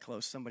get that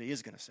close, somebody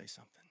is going to say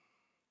something.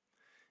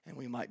 And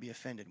we might be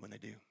offended when they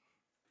do.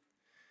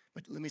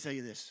 But let me tell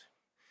you this.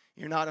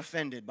 You're not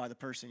offended by the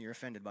person, you're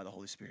offended by the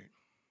Holy Spirit.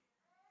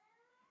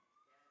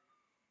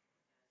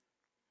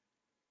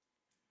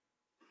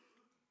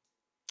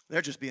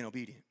 They're just being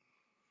obedient,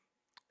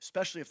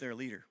 especially if they're a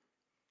leader.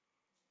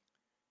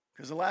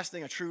 Because the last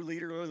thing a true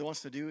leader really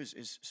wants to do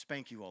is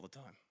spank you all the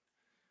time.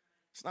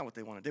 It's not what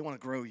they want. They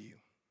want to grow you.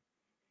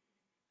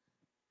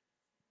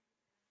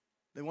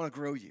 They want to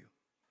grow you.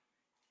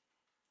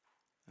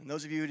 And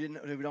those of you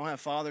who don't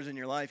have fathers in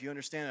your life, you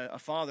understand a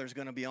father is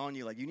going to be on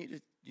you like you need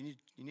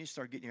to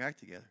start getting your act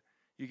together.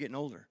 You're getting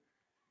older.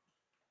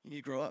 You need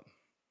to grow up.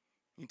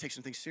 You need to take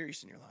some things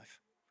serious in your life.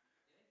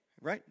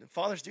 Right?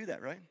 Fathers do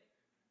that, right?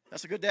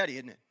 That's a good daddy,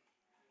 isn't it?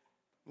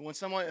 But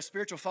when a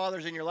spiritual father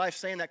is in your life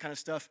saying that kind of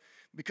stuff,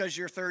 because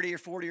you're 30 or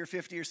 40 or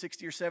 50 or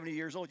 60 or 70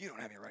 years old, you don't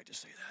have any right to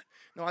say that.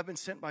 No, I've been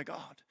sent by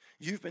God.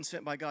 You've been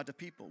sent by God to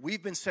people.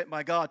 We've been sent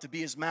by God to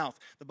be his mouth.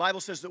 The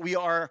Bible says that we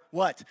are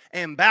what?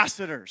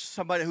 Ambassadors.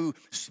 Somebody who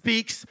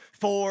speaks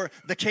for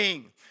the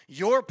king.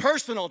 Your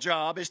personal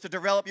job is to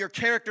develop your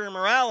character and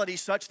morality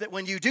such that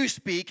when you do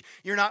speak,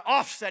 you're not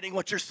offsetting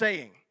what you're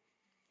saying.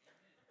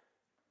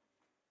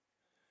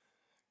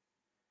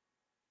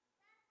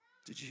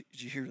 Did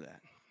you hear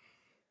that?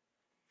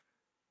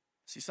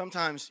 See,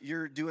 sometimes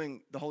you're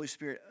doing the Holy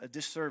Spirit a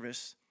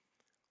disservice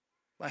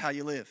by how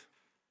you live.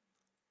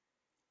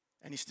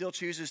 And he still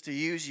chooses to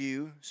use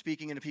you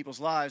speaking into people's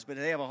lives, but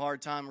they have a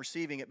hard time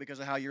receiving it because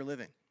of how you're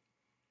living.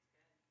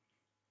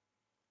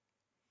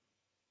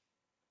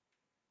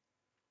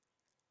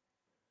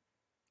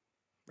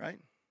 Right?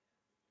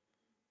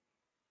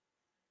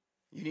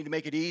 You need to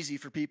make it easy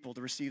for people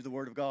to receive the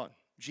word of God.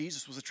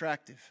 Jesus was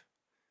attractive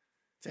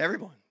to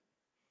everyone.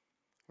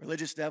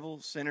 Religious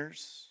devils,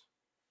 sinners.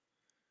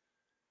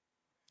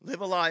 Live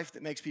a life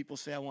that makes people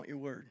say, I want your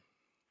word.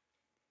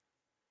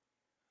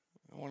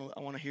 I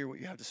want to hear what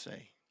you have to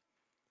say.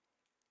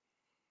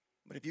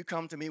 But if you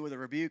come to me with a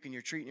rebuke and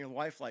you're treating your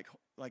wife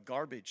like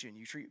garbage and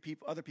you treat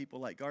other people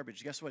like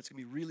garbage, guess what? It's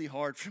going to be really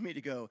hard for me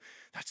to go,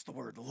 that's the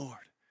word of the Lord.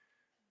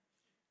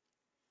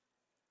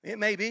 It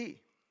may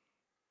be.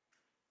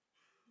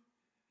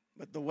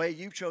 But the way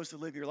you chose to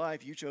live your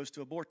life, you chose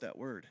to abort that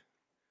word.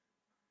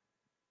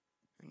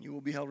 And you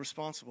will be held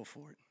responsible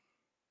for it.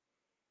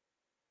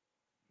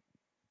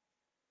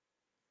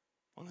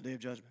 On the day of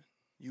judgment,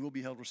 you will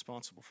be held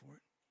responsible for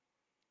it.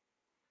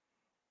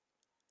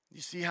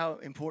 You see how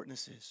important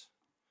this is?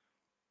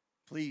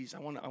 Please, I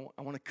want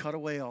to cut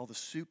away all the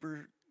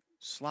super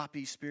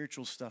sloppy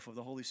spiritual stuff of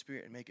the Holy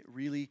Spirit and make it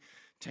really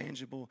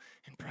tangible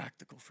and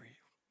practical for you.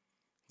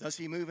 Does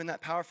he move in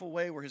that powerful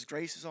way where his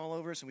grace is all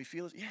over us and we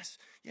feel it?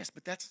 Yes,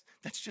 but that's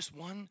just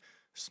one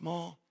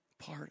small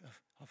part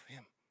of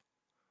him.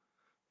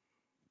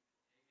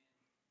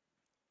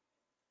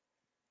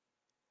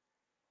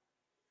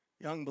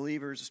 Young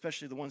believers,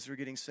 especially the ones who are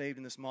getting saved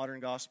in this modern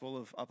gospel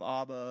of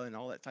Abba and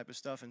all that type of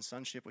stuff and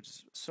sonship, which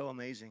is so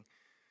amazing.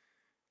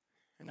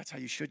 And that's how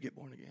you should get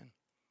born again.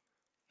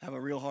 Have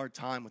a real hard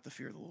time with the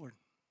fear of the Lord.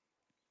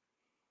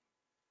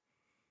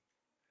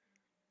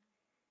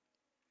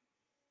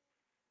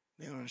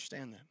 They don't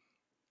understand that.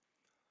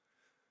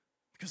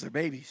 Because they're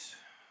babies.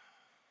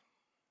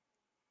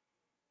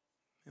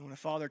 And when a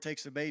father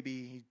takes a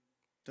baby, he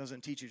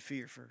doesn't teach it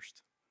fear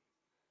first.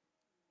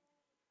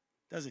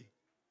 Does he?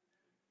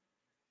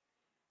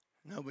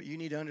 No, but you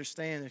need to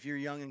understand if you're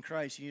young in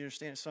Christ, you need to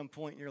understand at some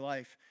point in your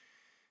life,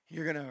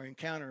 you're going to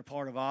encounter a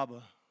part of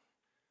Abba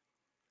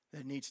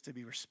that needs to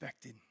be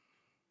respected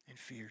and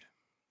feared.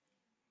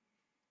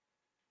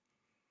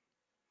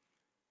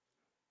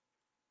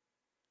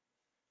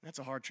 That's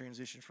a hard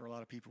transition for a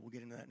lot of people. We'll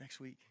get into that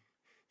next week.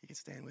 You can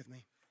stand with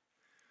me.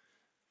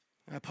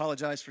 I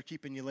apologize for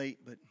keeping you late,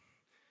 but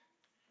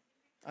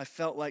I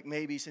felt like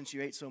maybe since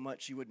you ate so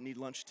much, you wouldn't need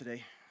lunch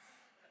today.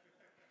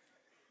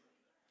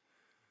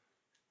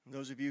 And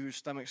those of you whose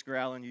stomach's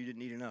growling, you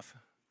didn't eat enough.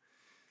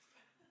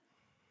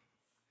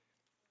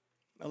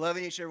 I love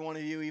each and every one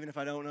of you, even if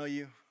I don't know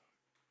you.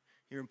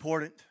 You're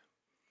important.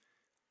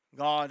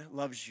 God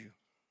loves you.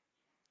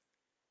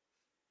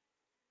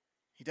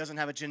 He doesn't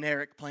have a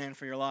generic plan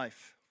for your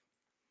life.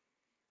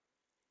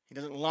 He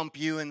doesn't lump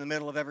you in the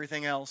middle of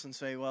everything else and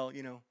say, well,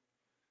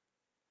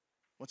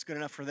 what's good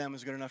enough for them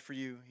is good enough for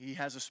you. He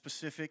has a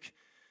specific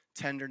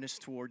tenderness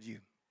toward you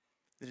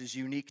that is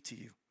unique to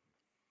you.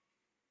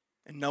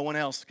 And no one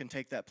else can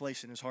take that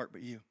place in his heart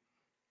but you.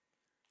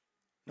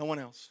 No one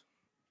else.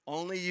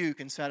 Only you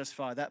can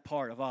satisfy that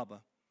part of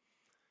Abba.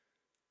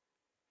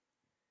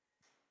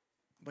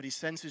 But he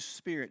sends his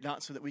Spirit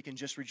not so that we can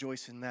just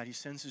rejoice in that. He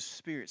sends his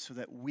Spirit so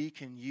that we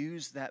can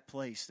use that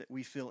place that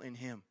we feel in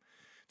him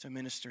to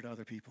minister to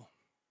other people.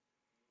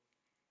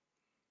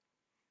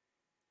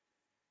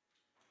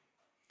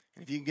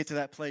 And if you can get to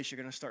that place, you're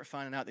going to start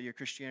finding out that your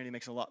Christianity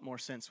makes a lot more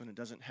sense when it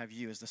doesn't have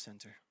you as the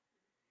center.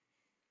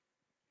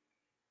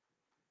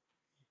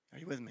 Are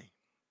you with me?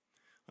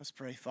 Let's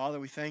pray. Father,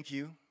 we thank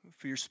you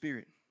for your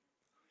Spirit.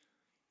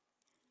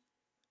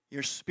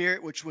 Your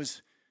Spirit which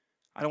was,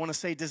 I don't want to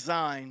say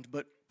designed,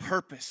 but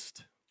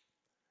purposed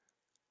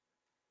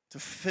to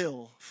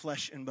fill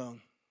flesh and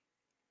bone.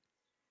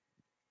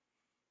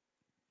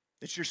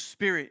 That your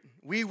Spirit,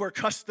 we were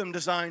custom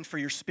designed for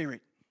your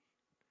Spirit.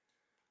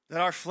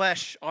 That our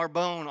flesh, our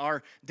bone,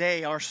 our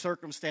day, our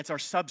circumstance, our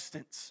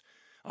substance,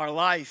 our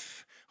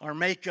life, our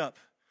makeup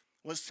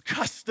was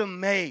custom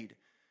made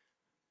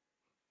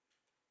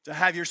to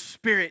have your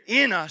Spirit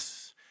in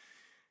us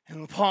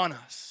and upon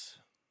us.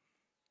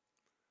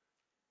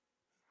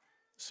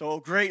 So,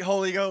 great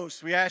Holy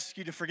Ghost, we ask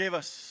you to forgive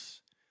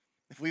us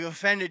if we've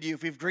offended you,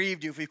 if we've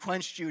grieved you, if we've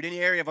quenched you in any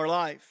area of our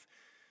life,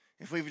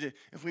 if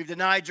we've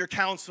denied your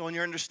counsel and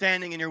your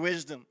understanding and your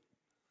wisdom,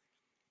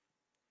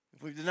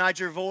 if we've denied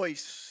your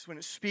voice when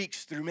it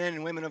speaks through men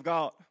and women of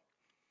God,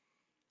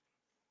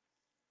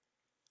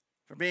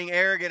 for being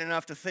arrogant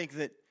enough to think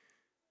that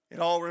it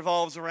all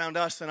revolves around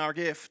us and our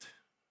gift,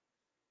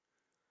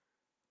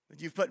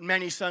 that you've put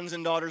many sons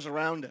and daughters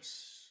around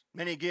us,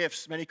 many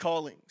gifts, many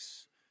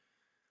callings,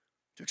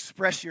 to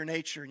express your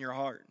nature in your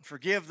heart.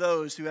 Forgive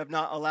those who have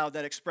not allowed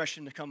that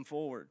expression to come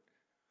forward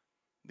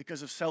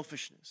because of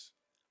selfishness.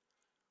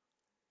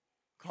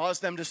 Cause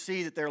them to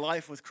see that their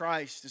life with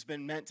Christ has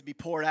been meant to be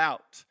poured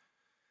out,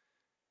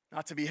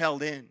 not to be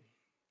held in.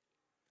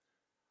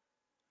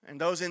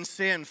 And those in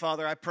sin,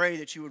 Father, I pray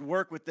that you would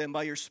work with them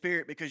by your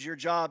Spirit, because your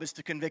job is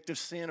to convict of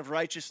sin, of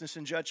righteousness,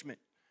 and judgment.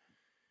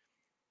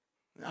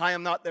 I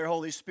am not their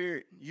Holy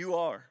Spirit. You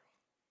are.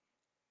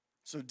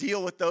 So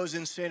deal with those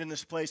in sin in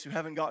this place who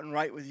haven't gotten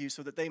right with you,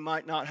 so that they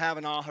might not have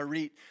an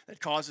aharit that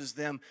causes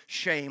them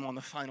shame on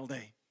the final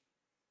day.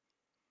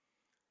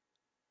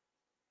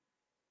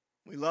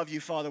 We love you,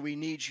 Father. We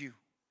need you.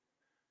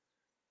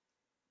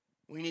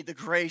 We need the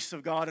grace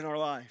of God in our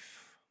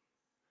life.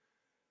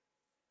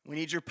 We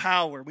need your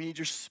power. We need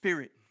your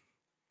Spirit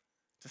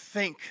to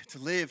think, to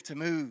live, to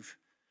move,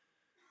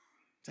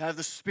 to have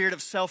the spirit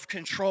of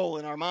self-control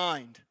in our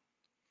mind.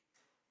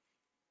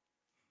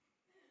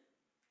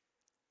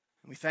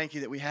 And we thank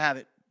you that we have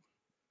it.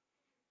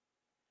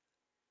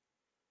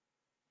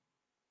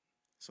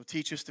 So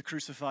teach us to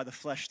crucify the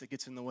flesh that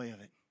gets in the way of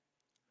it,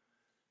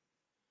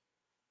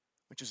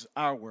 which is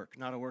our work,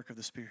 not a work of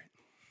the Spirit.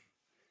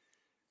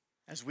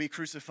 As we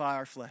crucify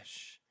our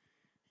flesh,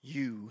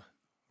 you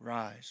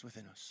rise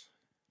within us.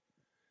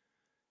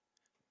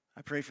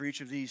 I pray for each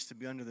of these to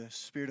be under the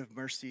spirit of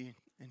mercy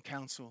and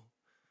counsel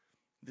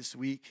this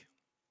week,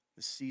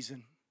 this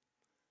season,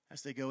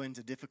 as they go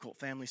into difficult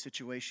family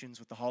situations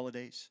with the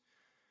holidays.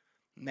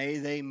 May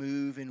they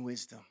move in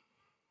wisdom.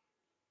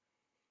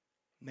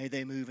 May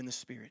they move in the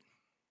Spirit.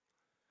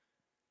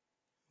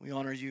 We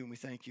honor you and we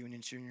thank you, and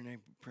in your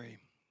name we pray.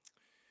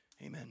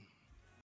 Amen.